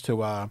eldest,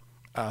 who are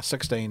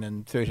 16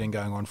 and 13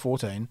 going on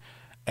 14,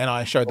 and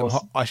I showed them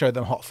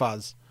Hot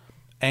Fuzz.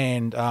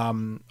 And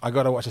I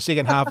got to watch the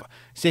second half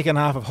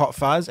of Hot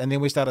Fuzz, and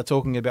then we started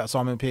talking about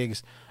Simon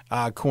Pegg's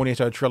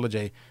Cornetto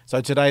trilogy.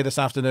 So this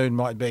afternoon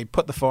might be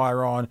put the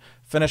fire on,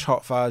 finish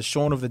Hot Fuzz,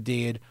 Shaun of the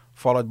Dead,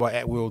 followed by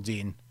At World's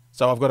End.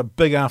 So I've got a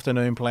big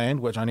afternoon planned,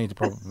 which I need to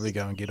probably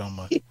go and get on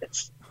with.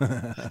 Yes.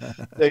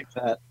 Thanks,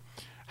 Pat.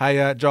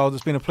 Hey, Giles,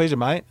 it's been a pleasure,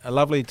 mate.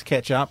 Lovely to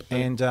catch up,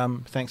 and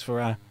thanks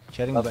for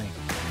chatting with me.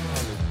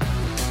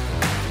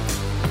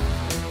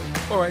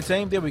 All right,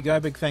 team, there we go.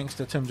 Big thanks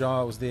to Tim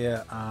Giles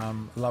there.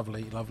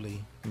 Lovely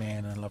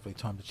man, and a lovely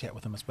time to chat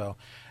with him as well.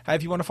 Hey,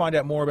 if you want to find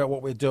out more about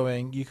what we're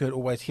doing, you could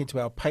always head to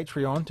our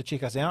Patreon to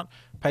check us out,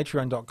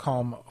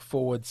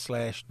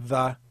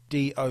 patreon.com/the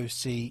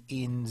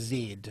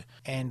DOCNZ,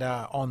 and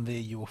on there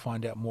you will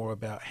find out more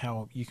about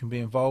how you can be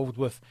involved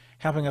with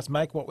helping us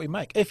make what we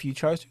make, if you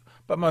chose to.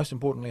 But most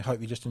importantly, I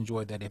hope you just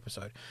enjoyed that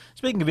episode.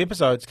 Speaking of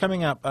episodes,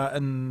 coming up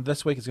in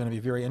this week is going to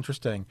be very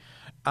interesting.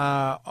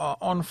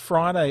 On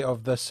Friday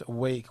of this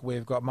week,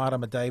 we've got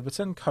Marama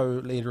Davidson,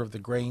 co-leader of the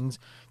Greens,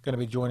 going to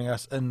be joining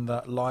us in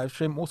the live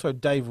stream. Also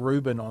Dave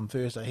Rubin on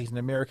Thursday. He's an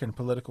American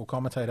political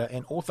commentator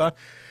and author.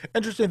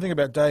 Interesting thing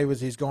about Dave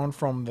is he's gone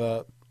from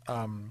the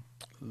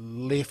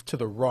left to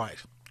the right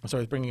So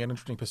he's bringing an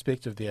interesting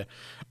perspective there.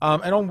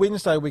 And on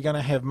Wednesday, we're going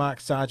to have Mark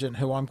Sargent,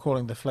 who I'm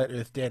calling the Flat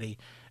Earth Daddy.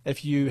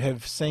 If you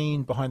have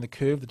seen Behind the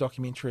Curve, the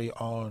documentary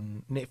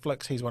on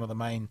Netflix, he's one of the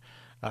main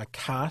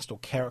cast or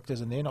characters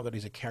in there. Not that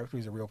he's a character,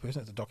 he's a real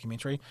person. It's a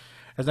documentary.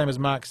 His name is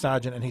Mark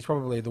Sargent, and he's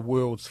probably the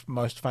world's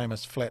most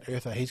famous flat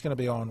earther. He's going to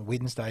be on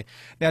Wednesday.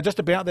 Now, just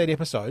about that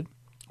episode,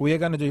 we are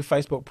going to do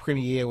Facebook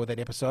premiere with that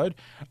episode.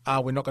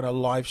 We're not going to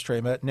live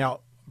stream it. Now,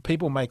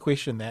 people may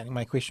question that and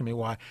may question me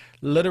why.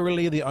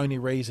 Literally, the only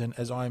reason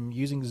is I'm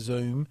using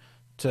Zoom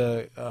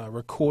to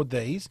record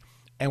these,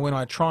 and when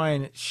I try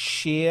and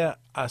share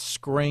a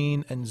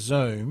screen in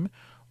Zoom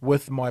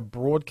with my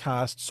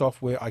broadcast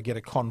software, I get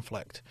a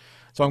conflict.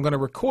 So I'm going to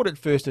record it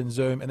first in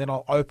Zoom, and then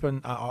I'll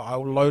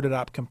load it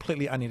up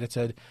completely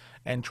unedited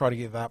and try to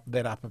get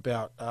that up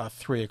about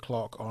 3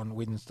 o'clock on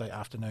Wednesday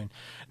afternoon.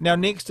 Now,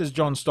 next is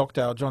John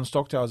Stockdale. John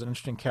Stockdale is an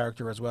interesting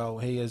character as well.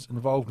 He is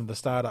involved in the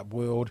startup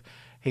world.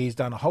 He's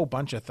done a whole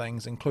bunch of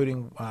things,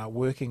 including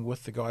working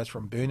with the guys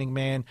from Burning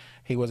Man.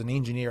 He was an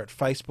engineer at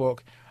Facebook.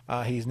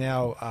 He's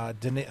now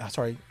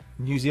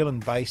New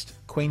Zealand-based,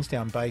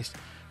 Queenstown-based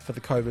for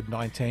the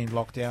COVID-19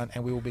 lockdown,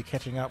 and we will be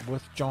catching up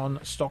with John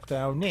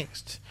Stockdale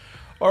next.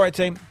 All right,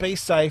 team, be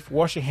safe,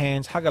 wash your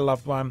hands, hug a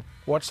loved one,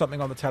 watch something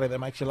on the telly that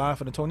makes you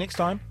laugh, and until next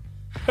time,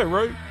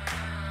 hooroo!